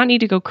 you do not need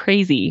to go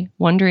crazy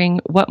wondering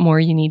what more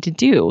you need to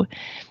do.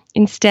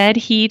 Instead,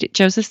 heed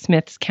Joseph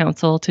Smith's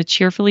counsel to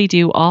cheerfully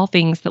do all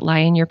things that lie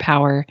in your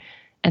power,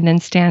 and then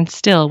stand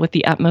still with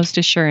the utmost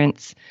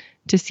assurance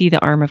to see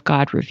the arm of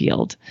God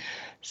revealed.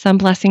 Some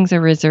blessings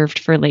are reserved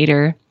for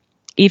later,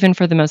 even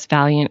for the most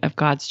valiant of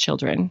God's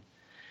children.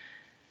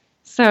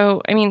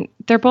 So, I mean,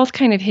 they're both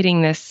kind of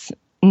hitting this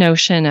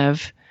notion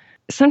of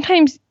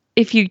sometimes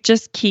if you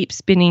just keep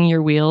spinning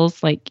your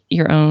wheels, like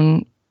your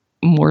own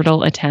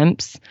mortal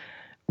attempts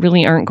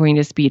really aren't going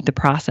to speed the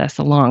process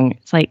along.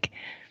 It's like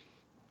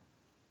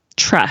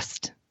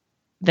trust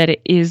that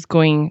it is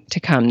going to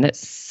come, that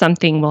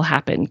something will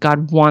happen.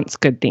 God wants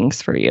good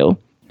things for you.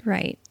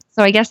 Right.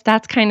 So I guess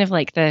that's kind of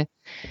like the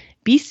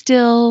be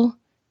still,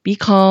 be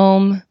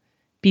calm,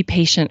 be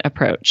patient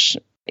approach.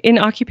 In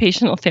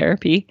occupational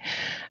therapy,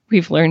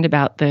 we've learned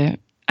about the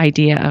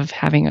idea of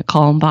having a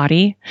calm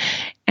body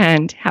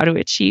and how to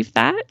achieve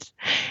that.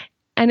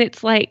 And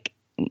it's like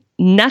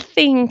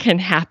nothing can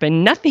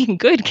happen, nothing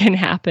good can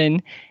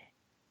happen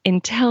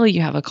until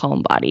you have a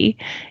calm body.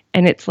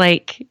 And it's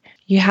like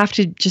you have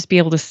to just be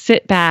able to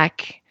sit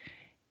back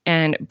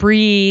and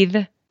breathe.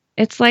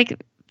 It's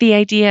like the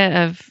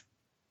idea of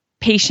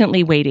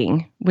patiently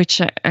waiting,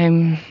 which I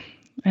don't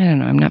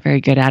know, I'm not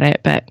very good at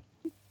it, but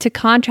to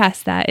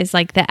contrast that is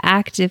like the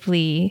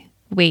actively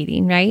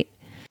waiting, right?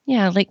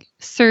 Yeah, like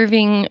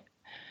serving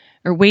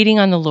or waiting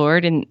on the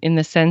Lord in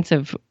the sense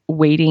of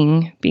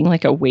waiting, being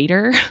like a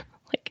waiter,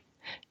 like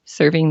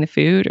serving the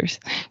food or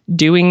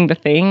doing the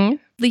thing.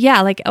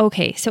 Yeah, like,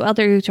 okay, so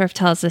Elder Uchtdorf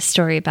tells this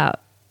story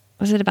about,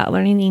 was it about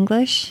learning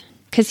English?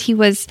 Because he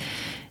was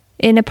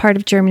in a part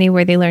of Germany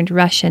where they learned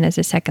Russian as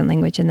a second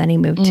language, and then he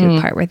moved to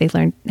a part where they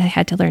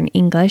had to learn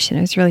English, and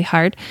it was really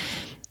hard.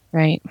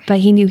 Right. But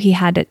he knew he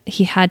had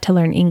to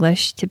learn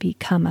English to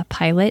become a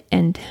pilot.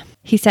 And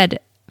he said,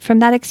 from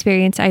that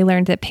experience, I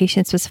learned that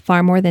patience was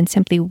far more than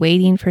simply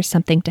waiting for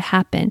something to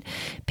happen.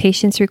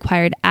 Patience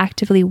required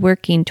actively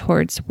working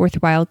towards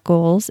worthwhile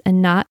goals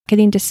and not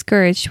getting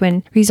discouraged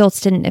when results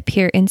didn't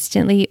appear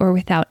instantly or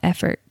without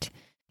effort.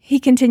 He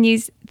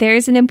continues, there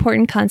is an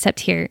important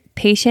concept here.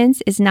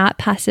 Patience is not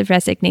passive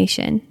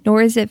resignation,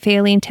 nor is it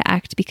failing to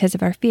act because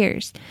of our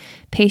fears.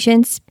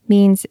 Patience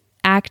means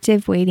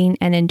active waiting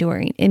and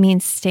enduring. It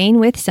means staying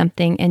with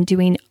something and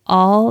doing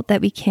all that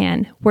we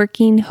can,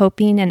 working,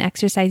 hoping, and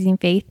exercising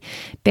faith,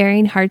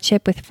 bearing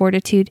hardship with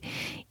fortitude,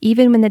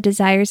 even when the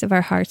desires of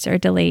our hearts are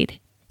delayed.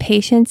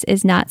 Patience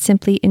is not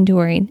simply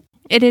enduring.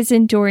 It is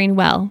enduring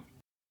well.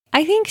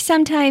 I think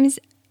sometimes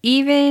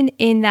even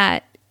in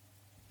that,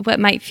 what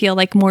might feel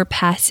like more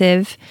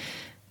passive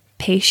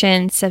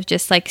patience of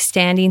just like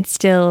standing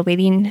still,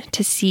 waiting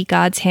to see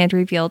God's hand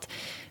revealed,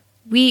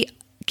 we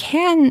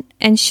can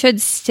and should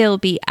still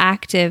be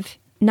active,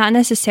 not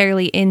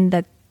necessarily in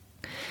the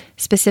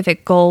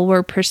specific goal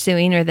we're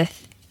pursuing or the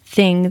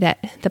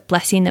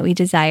blessing that we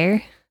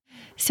desire.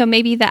 So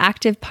maybe the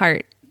active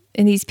part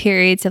in these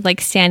periods of like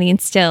standing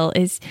still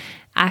is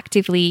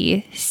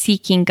actively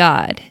seeking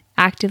God,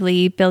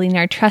 actively building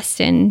our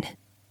trust in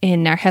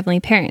our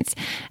heavenly parents,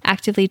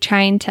 actively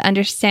trying to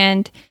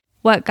understand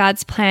what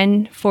God's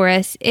plan for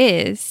us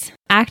is,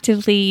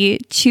 actively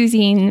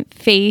choosing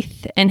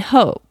faith and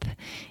hope,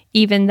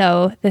 even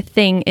though the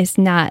thing is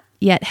not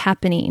yet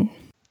happening.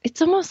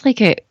 It's almost like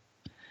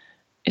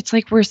it's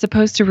like we're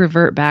supposed to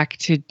revert back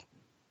to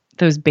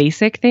those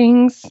basic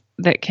things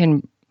that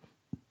can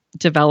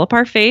develop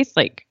our faith,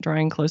 like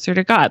drawing closer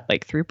to God,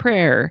 like through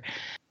prayer,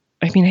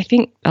 I mean, I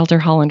think Elder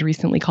Holland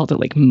recently called it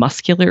like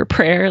muscular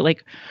prayer,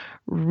 like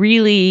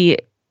really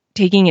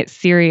taking it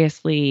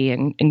seriously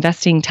and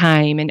investing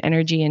time and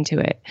energy into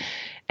it,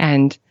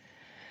 and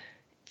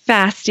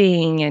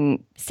fasting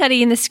and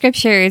studying the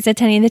scriptures,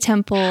 attending the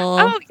temple.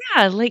 Oh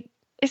yeah, like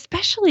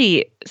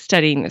especially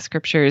studying the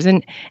scriptures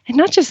and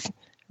not just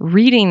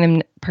reading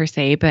them per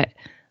se, but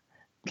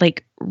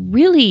like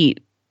really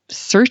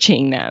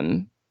searching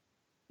them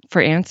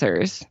for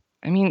answers.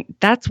 I mean,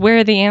 that's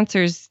where the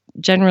answers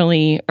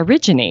generally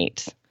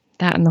originate,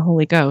 that and the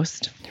Holy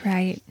Ghost.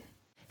 Right.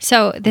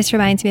 So this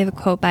reminds me of a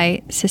quote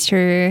by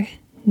Sister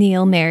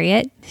Neil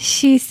Marriott.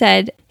 She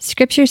said,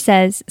 "Scripture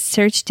says,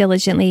 search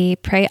diligently,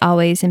 pray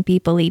always, and be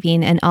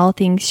believing, and all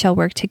things shall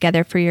work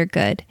together for your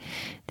good.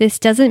 This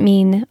doesn't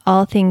mean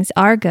all things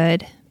are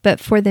good, but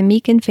for the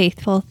meek and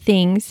faithful,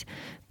 things,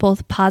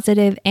 both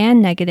positive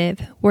and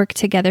negative, work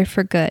together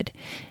for good,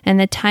 and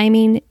the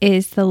timing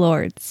is the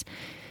Lord's.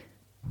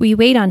 We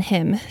wait on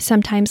him,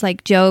 sometimes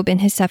like Job in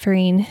his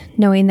suffering,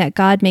 knowing that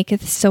God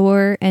maketh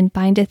sore and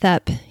bindeth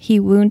up, he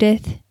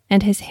woundeth,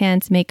 and his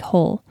hands make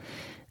whole.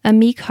 A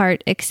meek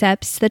heart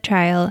accepts the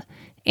trial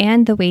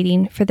and the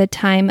waiting for the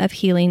time of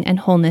healing and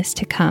wholeness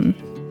to come."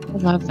 I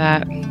love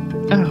that.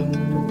 Oh,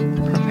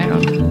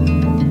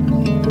 profound.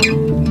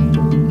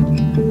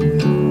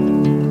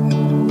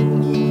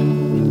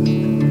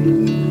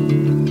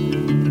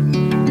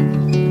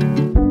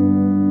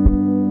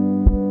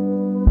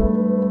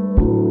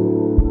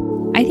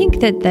 I think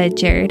that the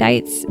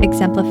Jaredites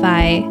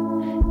exemplify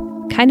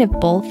kind of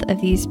both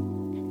of these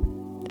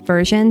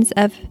versions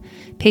of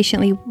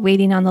patiently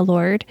waiting on the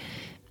Lord,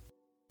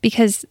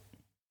 because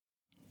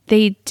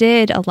they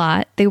did a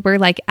lot. They were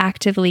like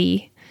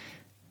actively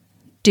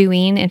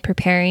doing and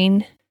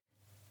preparing,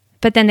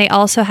 but then they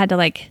also had to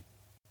like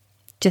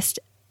just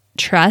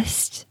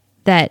trust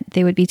that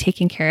they would be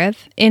taken care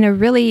of in a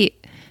really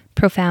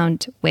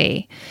profound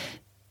way.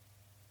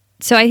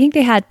 So I think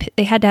they had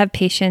to have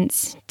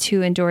patience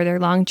to endure their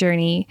long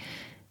journey.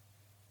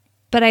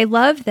 But I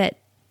love that,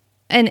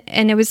 and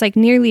it was like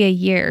nearly a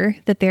year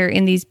that they're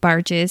in these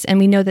barges, and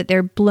we know that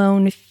they're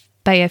blown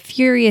by a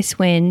furious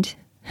wind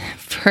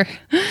for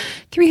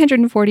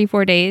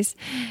 344 days,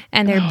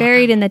 and they're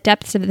buried in the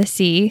depths of the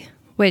sea,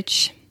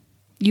 which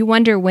you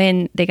wonder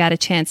when they got a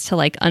chance to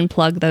like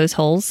unplug those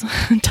holes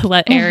to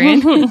let air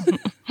in,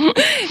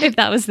 if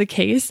that was the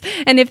case.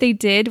 And if they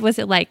did, was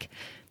it like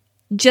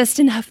just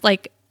enough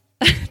like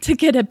to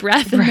get a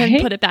breath and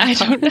then put it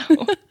back on? I don't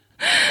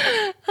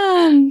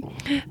know.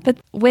 But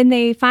when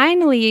they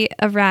finally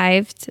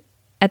arrived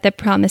at the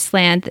promised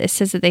land, it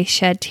says that they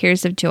shed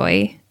tears of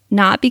joy,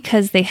 not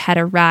because they had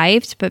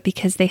arrived, but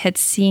because they had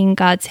seen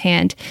God's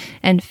hand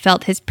and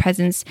felt his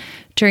presence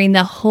during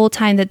the whole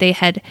time that they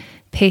had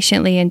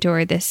patiently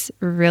endured this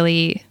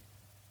really,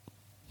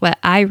 what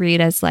I read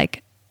as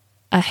like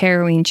a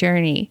harrowing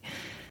journey.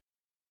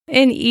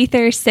 In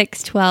Ether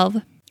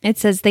 6:12, it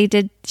says they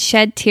did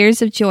shed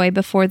tears of joy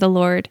before the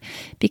Lord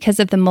because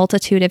of the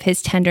multitude of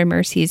his tender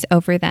mercies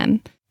over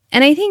them.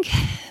 And I think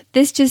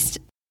this just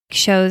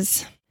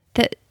shows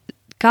that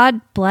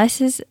God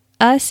blesses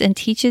us and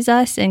teaches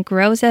us and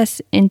grows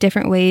us in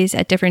different ways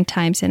at different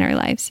times in our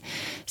lives.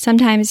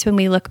 Sometimes when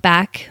we look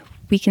back,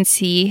 we can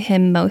see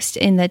him most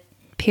in the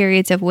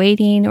periods of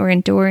waiting or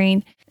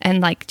enduring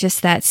and like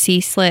just that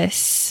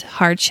ceaseless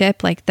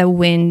hardship, like the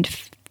wind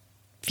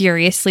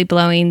furiously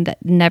blowing that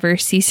never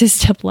ceases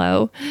to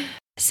blow.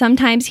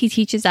 Sometimes he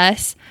teaches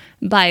us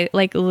by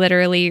like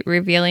literally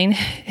revealing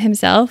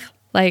himself,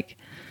 like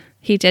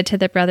he did to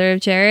the brother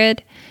of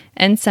Jared.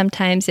 And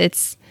sometimes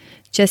it's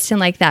just in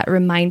like that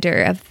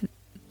reminder of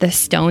the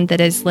stone that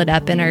is lit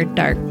up in our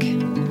dark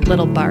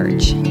little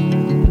barge.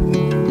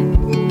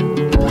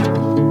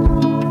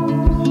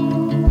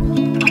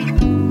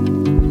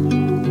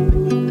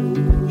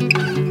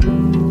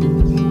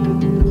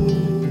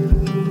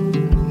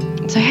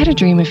 So I had a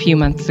dream a few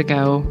months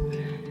ago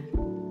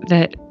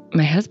that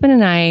my husband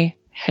and I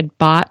had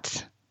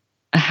bought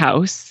a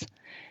house,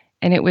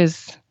 and it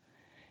was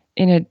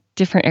in a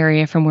different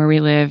area from where we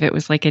live. It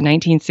was like a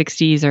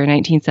 1960s or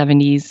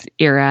 1970s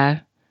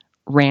era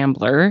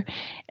Rambler,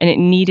 and it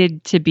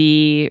needed to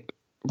be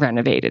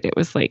renovated. It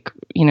was like,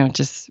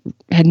 just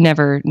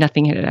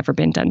nothing had ever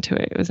been done to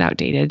it. It was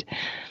outdated.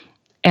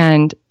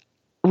 And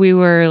we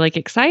were like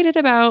excited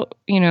about,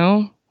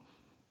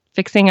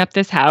 fixing up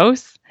this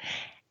house.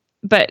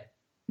 But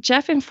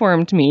Jeff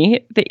informed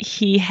me that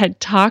he had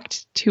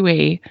talked to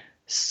a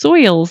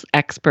soils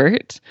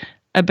expert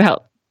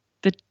about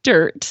the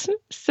dirt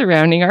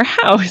surrounding our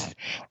house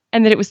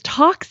and that it was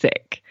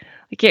toxic.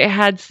 Like it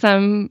had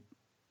some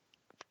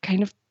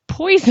kind of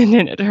poison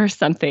in it or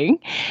something.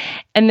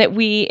 And that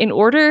we, in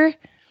order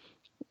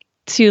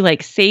to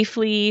like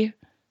safely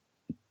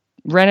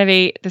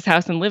renovate this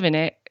house and live in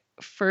it,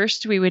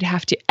 first we would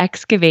have to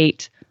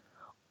excavate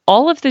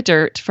all of the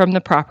dirt from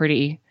the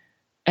property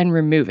and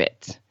remove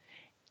it,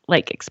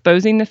 like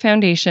exposing the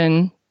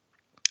foundation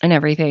and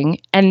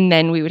everything. And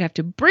then we would have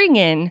to bring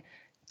in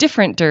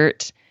different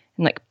dirt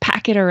and like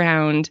pack it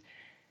around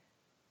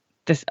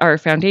our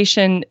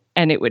foundation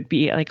and it would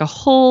be like a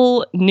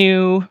whole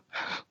new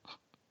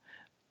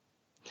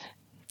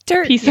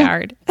dirt piece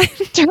yard.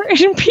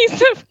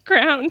 piece of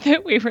ground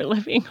that we were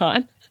living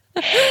on.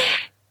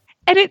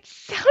 And it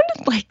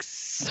sounded like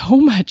so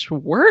much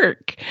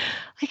work.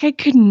 Like I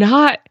could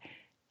not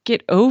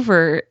get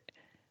over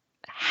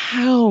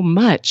how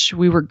much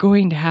we were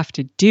going to have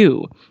to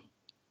do.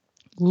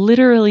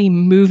 Literally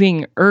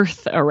moving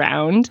earth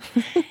around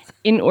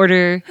in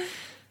order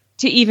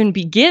to even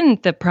begin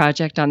the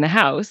project on the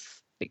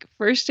house. Like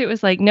first it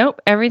was like,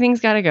 nope, everything's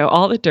got to go.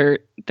 All the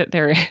dirt that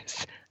there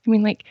is. I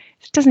mean, like,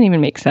 it doesn't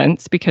even make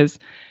sense because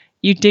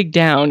you dig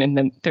down and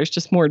then there's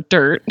just more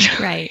dirt.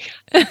 Right.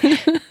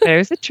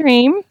 There's a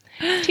dream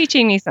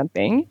teaching me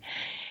something.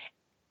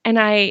 And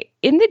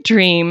in the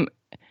dream,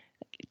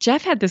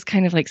 Jeff had this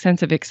kind of like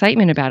sense of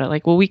excitement about it.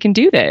 Like, well, we can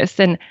do this.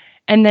 And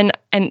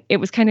it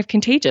was kind of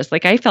contagious.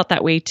 Like I felt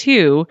that way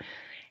too.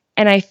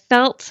 And I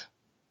felt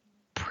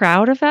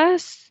proud of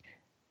us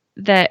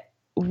that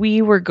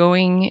we were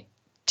going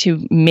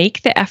to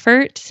make the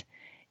effort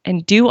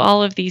and do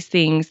all of these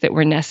things that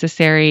were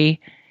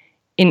necessary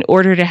in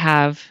order to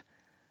have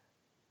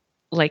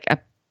like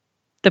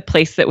the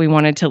place that we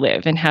wanted to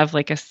live and have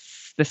like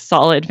the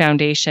solid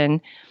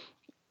foundation.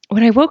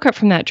 When I woke up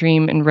from that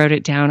dream and wrote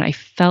it down, I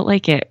felt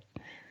like it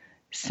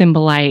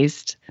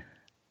symbolized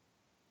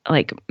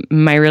like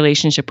my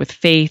relationship with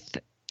faith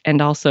and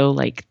also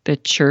like the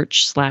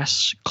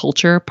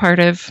church/culture part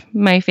of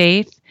my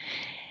faith.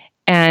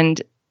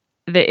 And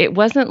it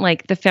wasn't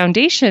like the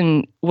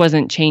foundation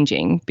wasn't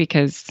changing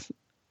because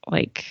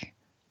like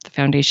the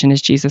foundation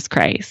is Jesus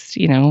Christ,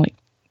 like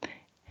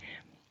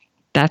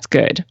that's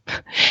good.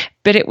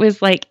 But it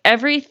was like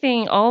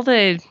everything, all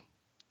the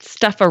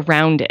stuff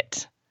around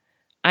it,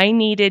 I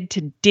needed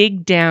to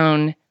dig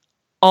down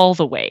all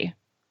the way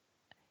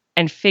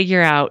and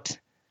figure out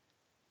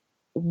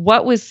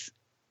what was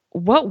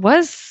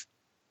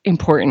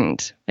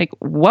important, like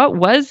what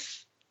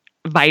was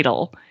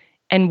vital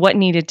and what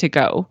needed to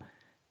go.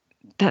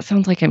 That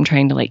sounds like I'm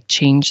trying to like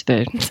change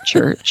the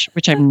church,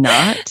 which I'm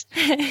not.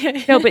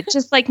 No, but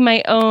just like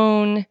my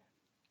own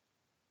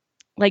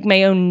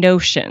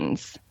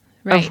notions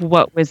right. of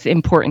what was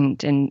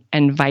important and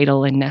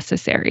vital and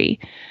necessary.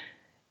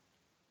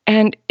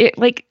 And it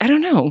like, I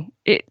don't know,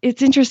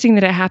 it's interesting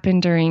that it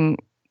happened during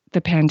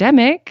the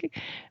pandemic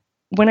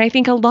when I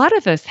think a lot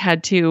of us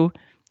had to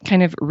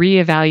kind of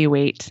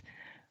reevaluate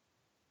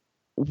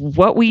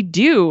what we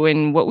do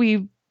and what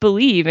we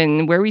believe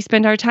and where we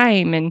spend our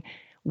time and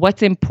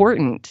what's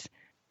important.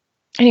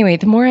 Anyway,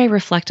 the more I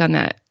reflect on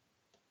that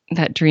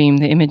dream,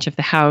 the image of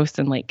the house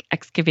and like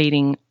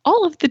excavating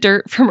all of the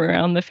dirt from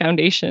around the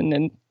foundation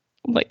and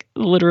like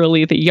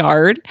literally the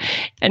yard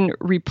and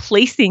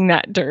replacing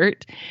that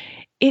dirt,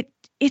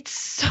 it's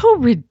so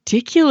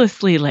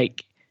ridiculously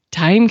like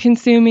time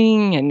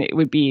consuming, and it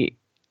would be,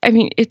 I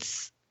mean,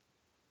 it's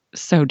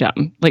so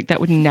dumb. Like that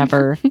would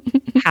never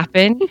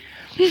happen.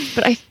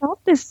 But I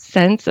felt this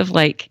sense of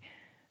like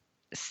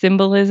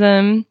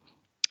symbolism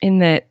in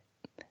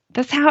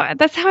that's how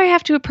I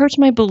have to approach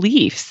my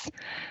beliefs.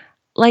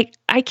 Like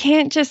I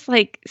can't just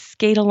like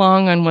skate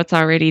along on what's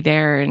already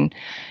there and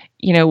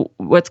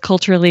what's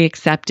culturally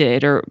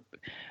accepted, or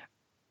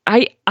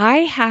I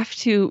have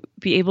to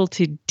be able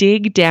to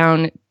dig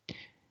down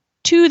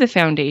to the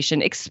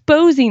foundation,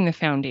 exposing the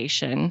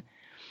foundation,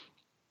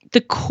 the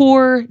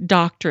core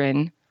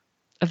doctrine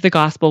of the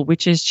gospel,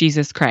 which is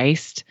Jesus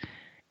Christ.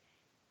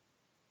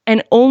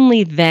 And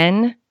only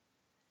then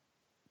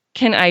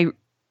can I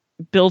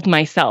build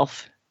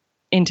myself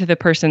into the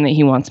person that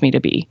he wants me to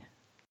be.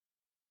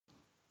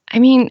 I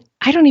mean,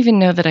 I don't even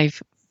know that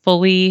I've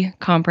fully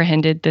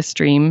comprehended this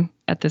dream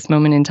at this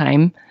moment in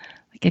time.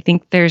 Like, I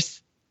think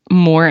there's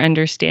more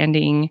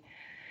understanding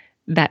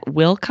that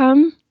will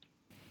come.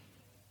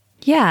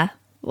 Yeah.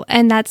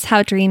 And that's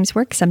how dreams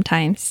work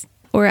sometimes.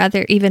 Or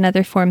other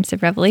forms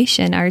of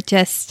revelation are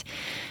just,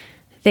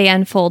 they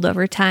unfold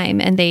over time,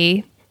 and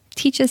they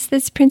teach us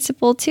this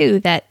principle too,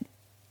 that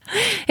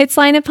it's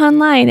line upon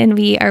line, and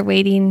we are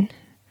waiting.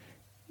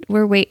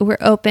 We're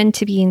open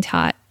to being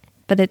taught,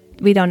 but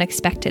we don't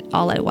expect it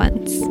all at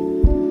once.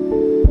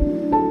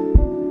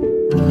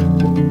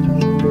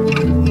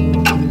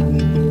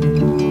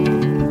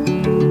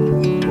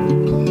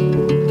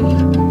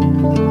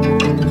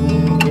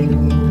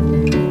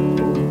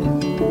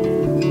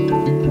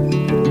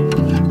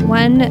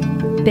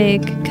 One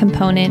big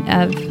component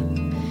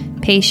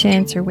of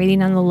patience or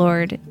waiting on the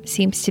Lord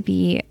seems to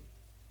be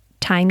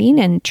timing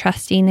and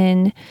trusting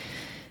in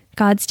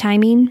God's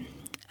timing.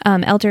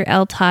 Elder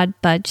L. Todd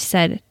Budge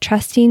said,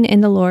 "Trusting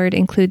in the Lord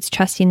includes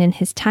trusting in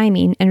his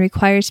timing and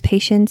requires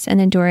patience and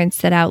endurance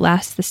that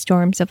outlast the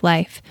storms of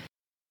life."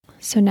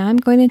 So now I'm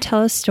going to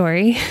tell a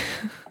story.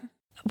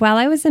 While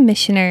I was a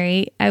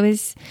missionary, I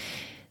was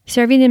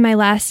serving in my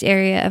last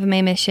area of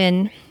my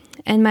mission,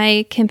 and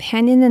my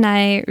companion and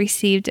I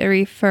received a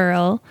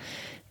referral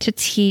to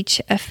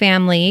teach a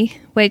family,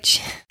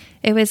 which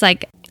it was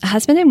like a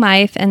husband and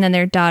wife and then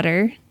their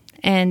daughter,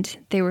 and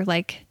they were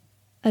like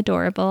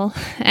adorable.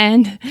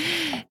 And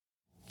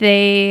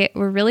they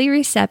were really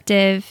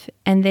receptive,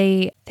 and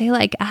they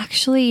like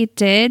actually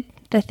did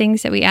the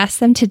things that we asked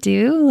them to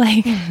do,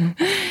 like,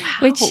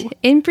 which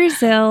in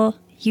Brazil,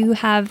 you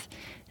have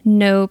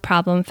no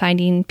problem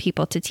finding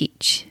people to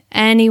teach.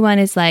 Anyone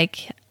is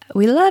like,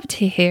 we love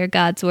to hear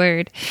God's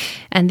word,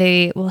 and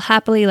they will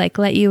happily like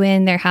let you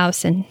in their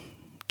house and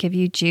give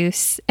you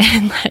juice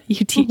and let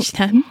you teach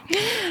them.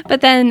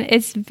 But then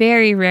it's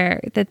very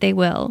rare that they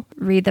will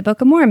read the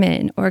Book of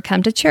Mormon or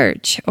come to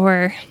church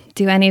or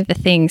do any of the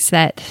things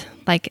that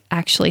like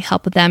actually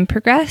help them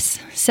progress.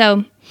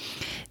 So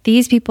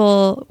these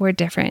people were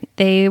different.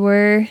 They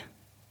were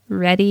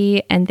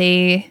ready, and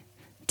they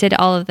did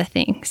all of the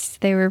things.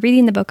 They were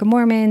reading the Book of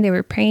Mormon, they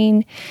were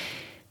praying,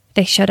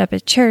 they showed up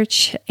at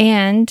church,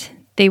 and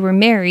they were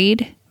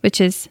married,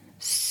 which is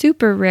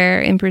super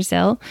rare in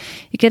Brazil.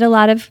 You get a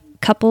lot of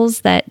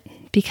couples that,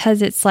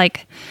 because it's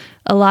like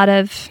a lot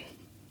of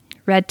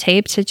red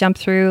tape to jump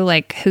through,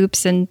 like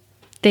hoops and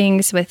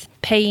things with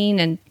paying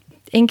and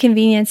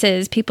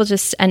inconveniences, people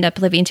just end up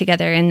living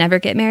together and never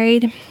get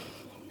married.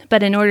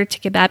 But in order to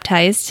get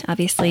baptized,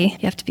 obviously,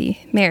 you have to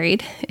be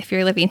married if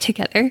you're living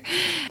together.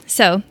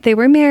 So they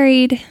were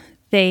married.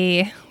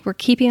 They were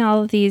keeping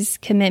all of these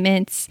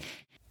commitments.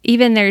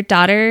 Even their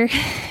daughter,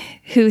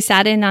 who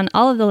sat in on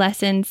all of the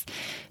lessons,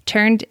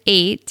 turned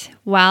 8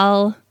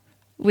 while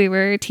we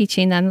were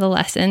teaching them the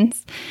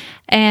lessons.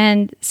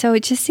 And so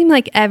it just seemed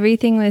like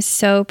everything was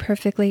so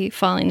perfectly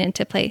falling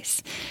into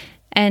place.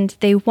 And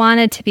they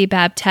wanted to be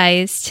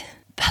baptized,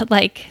 but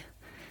like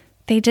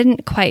they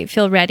didn't quite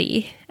feel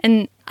ready.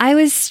 And I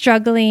was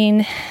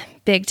struggling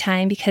big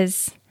time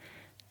because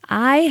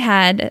I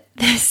had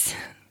this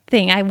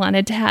thing I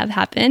wanted to have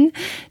happen,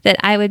 that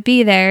I would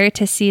be there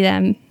to see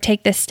them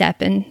take this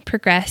step and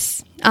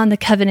progress on the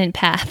covenant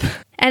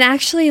path. And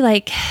actually,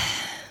 like,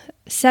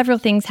 several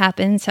things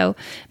happened. So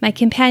my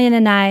companion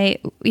and I,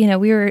 we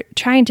were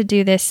trying to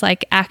do this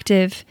like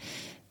active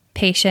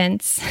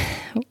patience.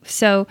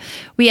 So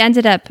we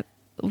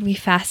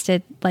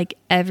fasted like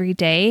every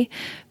day.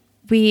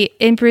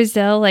 In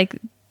Brazil, like,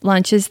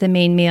 lunch is the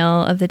main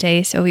meal of the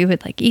day. So we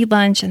would like eat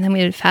lunch, and then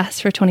we would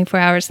fast for 24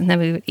 hours, and then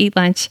we would eat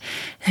lunch,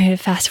 and we would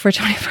fast for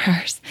 24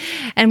 hours.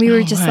 And we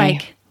were just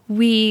like,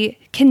 we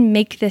can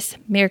make this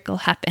miracle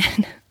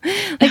happen.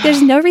 Like,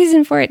 there's no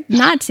reason for it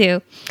not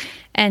to.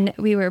 And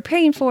we were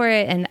praying for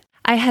it. And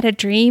I had a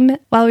dream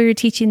while we were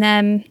teaching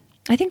them.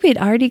 I think we had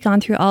already gone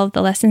through all of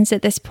the lessons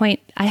at this point.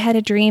 I had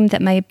a dream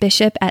that my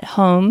bishop at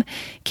home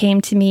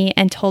came to me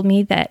and told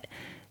me that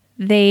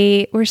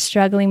they were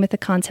struggling with the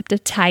concept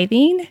of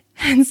tithing.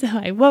 And so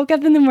I woke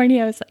up in the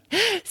morning, I was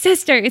like,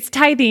 sister, it's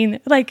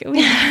tithing. Like,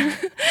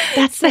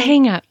 that's the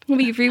hang up.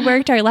 We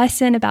reworked our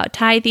lesson about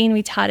tithing.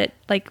 We taught it,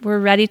 like, we're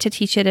ready to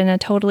teach it in a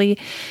totally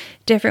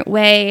different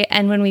way.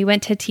 And when we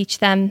went to teach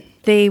them,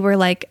 they were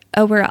like,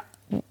 oh, we're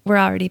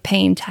already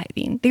paying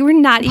tithing. They were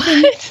not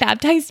even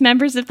baptized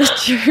members of the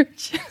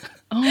church.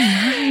 Oh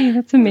my,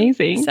 that's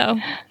amazing. So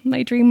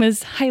my dream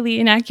was highly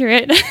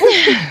inaccurate.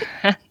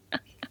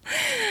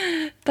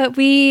 But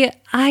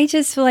I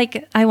just feel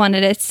like I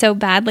wanted it so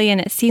badly, and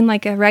it seemed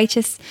like a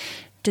righteous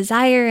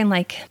desire, and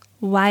like,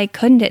 why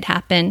couldn't it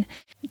happen?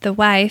 The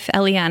wife,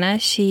 Eliana,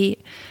 she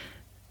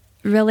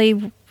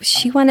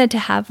wanted to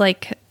have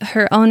like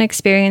her own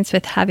experience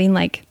with having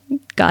like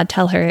God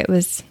tell her it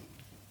was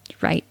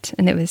right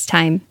and it was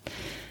time.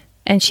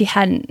 And she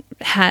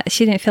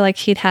didn't feel like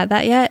she'd had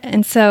that yet.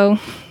 And so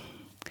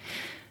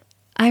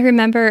I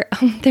remember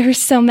there were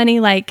so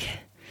many like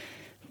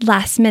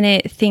last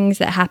minute things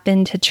that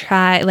happened to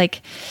try,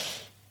 like,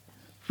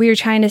 we were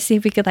trying to see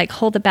if we could like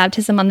hold the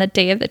baptism on the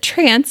day of the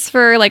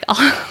transfer, like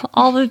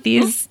all of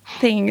these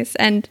things.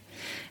 And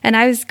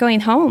I was going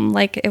home.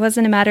 Like, it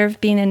wasn't a matter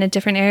of being in a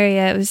different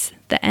area. It was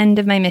the end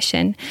of my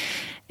mission.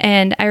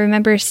 And I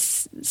remember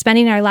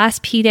spending our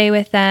last P day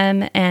with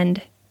them.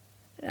 And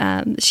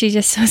she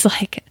just was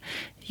like,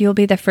 you'll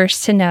be the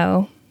first to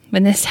know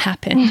when this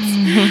happens.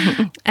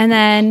 And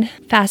then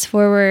fast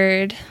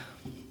forward,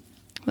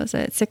 was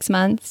it 6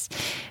 months?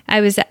 I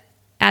was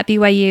at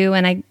BYU,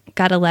 and I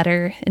got a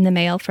letter in the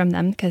mail from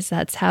them, because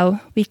that's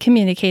how we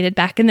communicated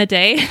back in the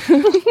day.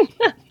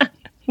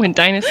 When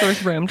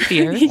dinosaurs roamed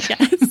the earth.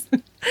 Yes.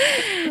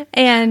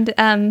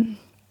 And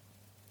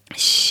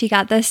she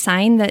got the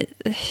sign that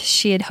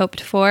she had hoped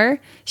for.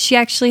 She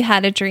actually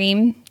had a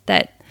dream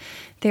that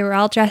they were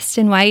all dressed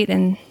in white,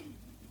 and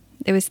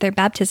it was their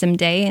baptism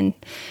day, and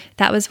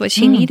that was what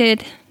she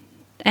needed.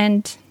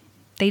 And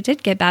they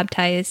did get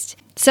baptized.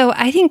 So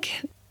I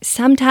think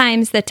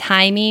sometimes the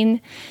timing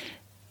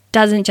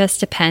doesn't just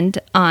depend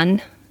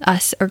on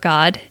us or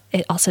God.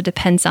 It also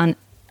depends on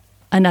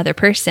another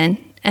person.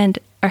 And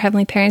our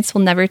Heavenly Parents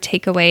will never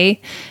take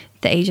away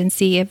the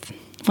agency of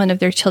one of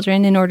their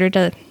children in order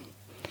to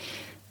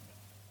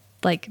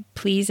like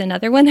please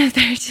another one of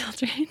their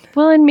children.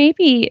 Well, and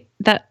maybe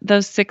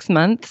those 6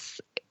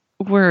 months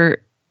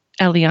were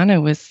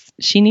Eliana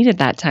she needed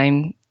that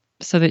time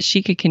so that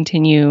she could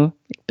continue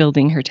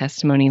building her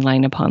testimony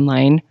line upon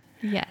line.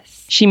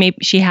 Yes.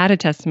 She had a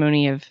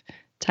testimony of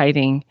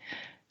tithing,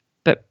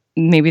 but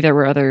maybe there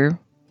were other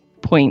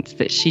points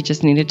that she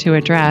just needed to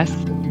address.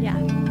 Yeah.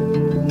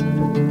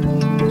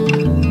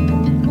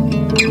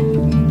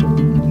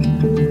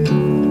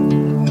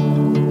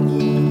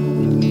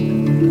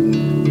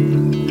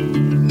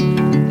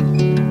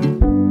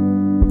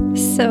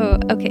 So,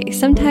 okay,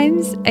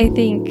 sometimes I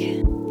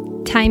think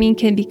timing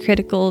can be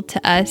critical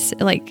to us,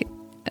 like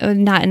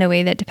not in a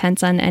way that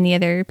depends on any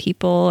other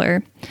people,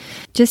 or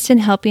just in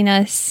helping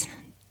us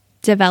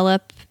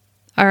develop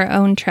our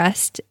own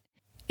trust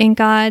in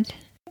God.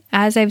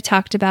 As I've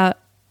talked about,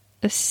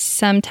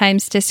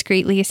 sometimes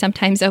discreetly,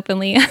 sometimes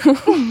openly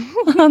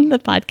on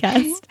the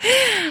podcast,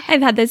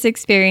 I've had this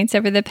experience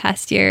over the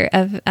past year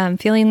of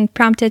feeling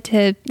prompted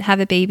to have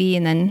a baby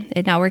and then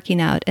it not working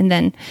out. And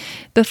then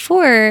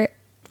before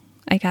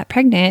I got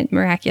pregnant,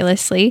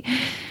 miraculously,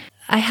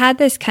 I had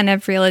this kind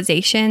of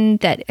realization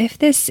that if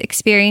this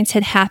experience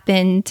had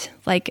happened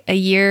like a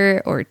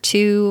year or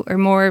two or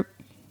more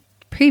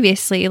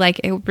previously, like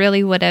it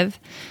really would have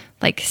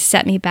like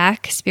set me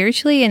back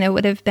spiritually, and it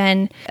would have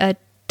been a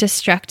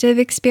destructive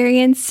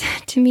experience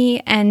to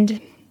me.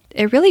 And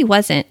it really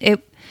wasn't.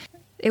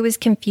 It was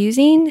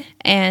confusing,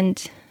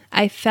 and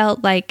I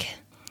felt like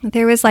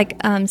there was like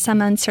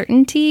some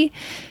uncertainty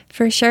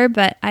for sure,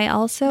 but I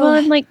also... Well,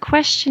 and like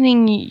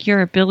questioning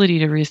your ability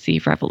to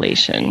receive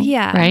revelation.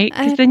 Yeah. Right?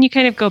 Because then you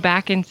kind of go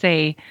back and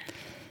say,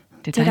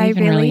 did that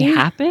even really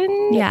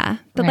happen? Yeah.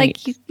 But right.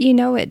 like, you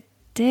know, it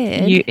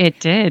did. It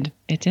did.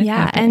 It did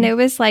happen. And it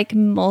was like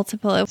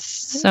multiple...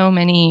 So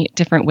many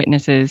different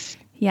witnesses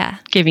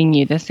giving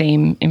you the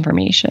same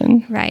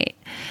information. Right.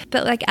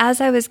 But like,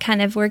 as I was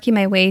kind of working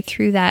my way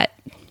through that,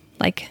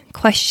 like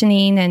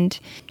questioning and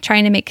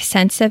trying to make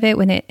sense of it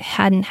when it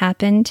hadn't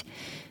happened,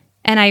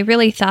 and I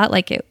really thought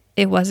like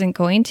it wasn't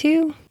going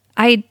to,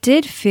 I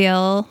did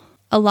feel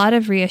a lot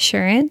of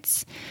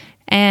reassurance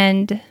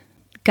and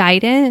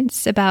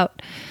guidance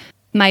about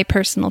my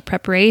personal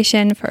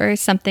preparation for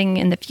something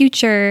in the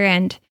future,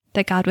 and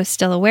that God was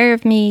still aware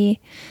of me.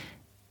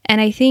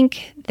 And I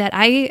think that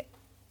I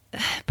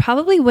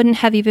probably wouldn't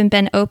have even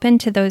been open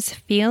to those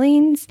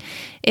feelings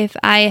if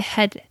I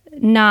had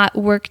not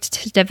worked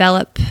to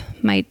develop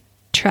my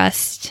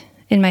trust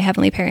in my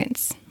heavenly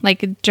parents,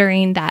 like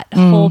during that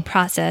whole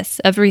process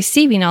of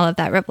receiving all of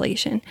that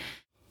revelation.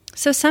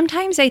 So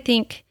sometimes I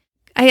think,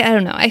 I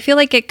don't know, I feel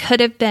like I could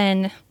have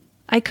been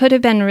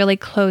really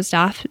closed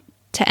off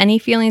to any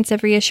feelings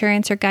of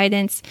reassurance or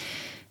guidance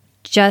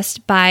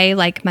just by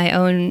like my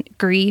own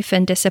grief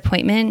and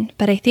disappointment.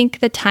 But I think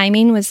the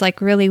timing was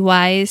like really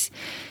wise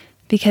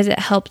because it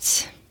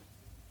helped,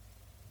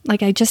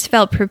 like I just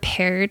felt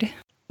prepared.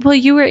 Well,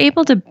 you were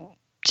able to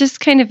just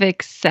kind of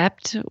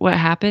accept what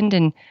happened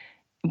and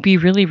be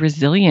really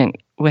resilient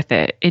with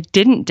it. It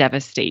didn't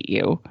devastate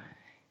you.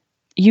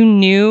 You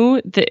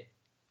knew that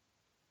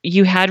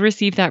you had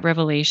received that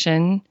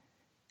revelation.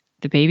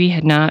 The baby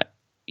had not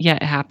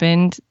yet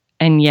happened,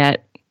 and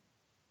yet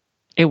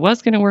it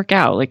was going to work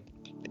out. Like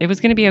it was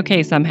going to be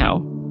okay somehow.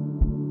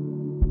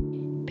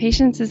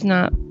 Patience is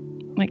not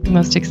like the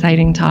most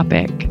exciting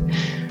topic,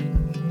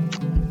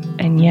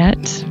 and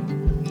yet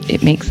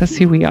it makes us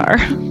who we are.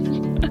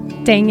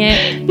 Dang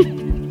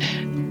it.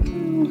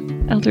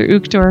 Elder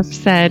Uchtdorf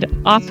said,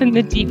 often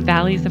the deep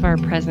valleys of our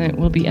present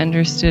will be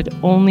understood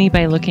only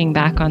by looking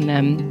back on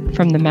them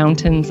from the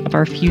mountains of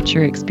our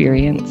future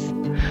experience.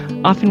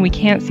 Often we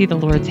can't see the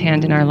Lord's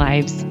hand in our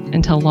lives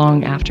until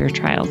long after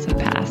trials have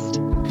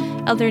passed.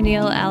 Elder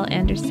Neil L.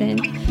 Anderson,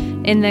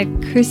 in the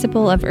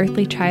crucible of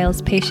earthly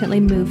trials, patiently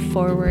move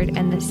forward,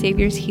 and the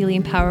Savior's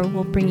healing power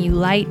will bring you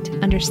light,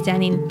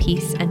 understanding,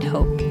 peace, and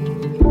hope.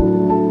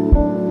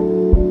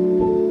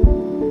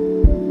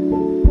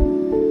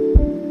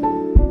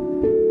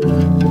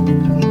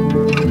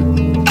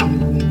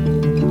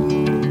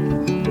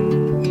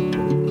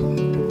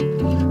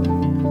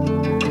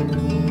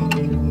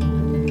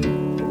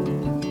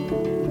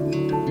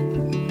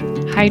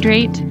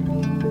 Hydrate,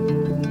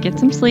 get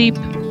some sleep,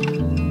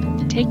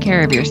 take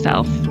care of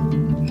yourself,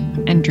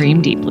 and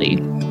dream deeply.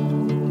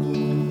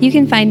 You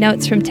can find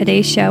notes from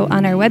today's show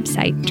on our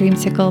website,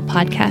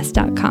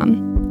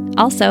 dreamsiclepodcast.com.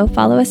 Also,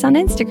 follow us on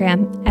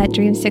Instagram at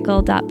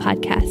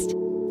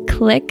dreamsicle.podcast.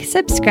 Click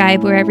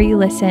subscribe wherever you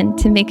listen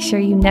to make sure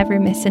you never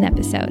miss an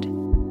episode.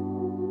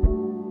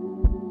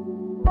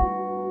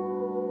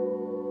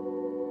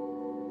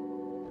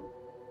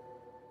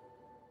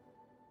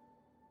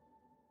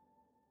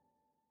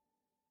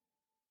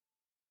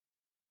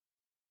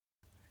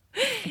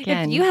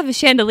 Again. If you have a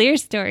chandelier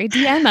story,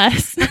 DM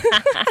us.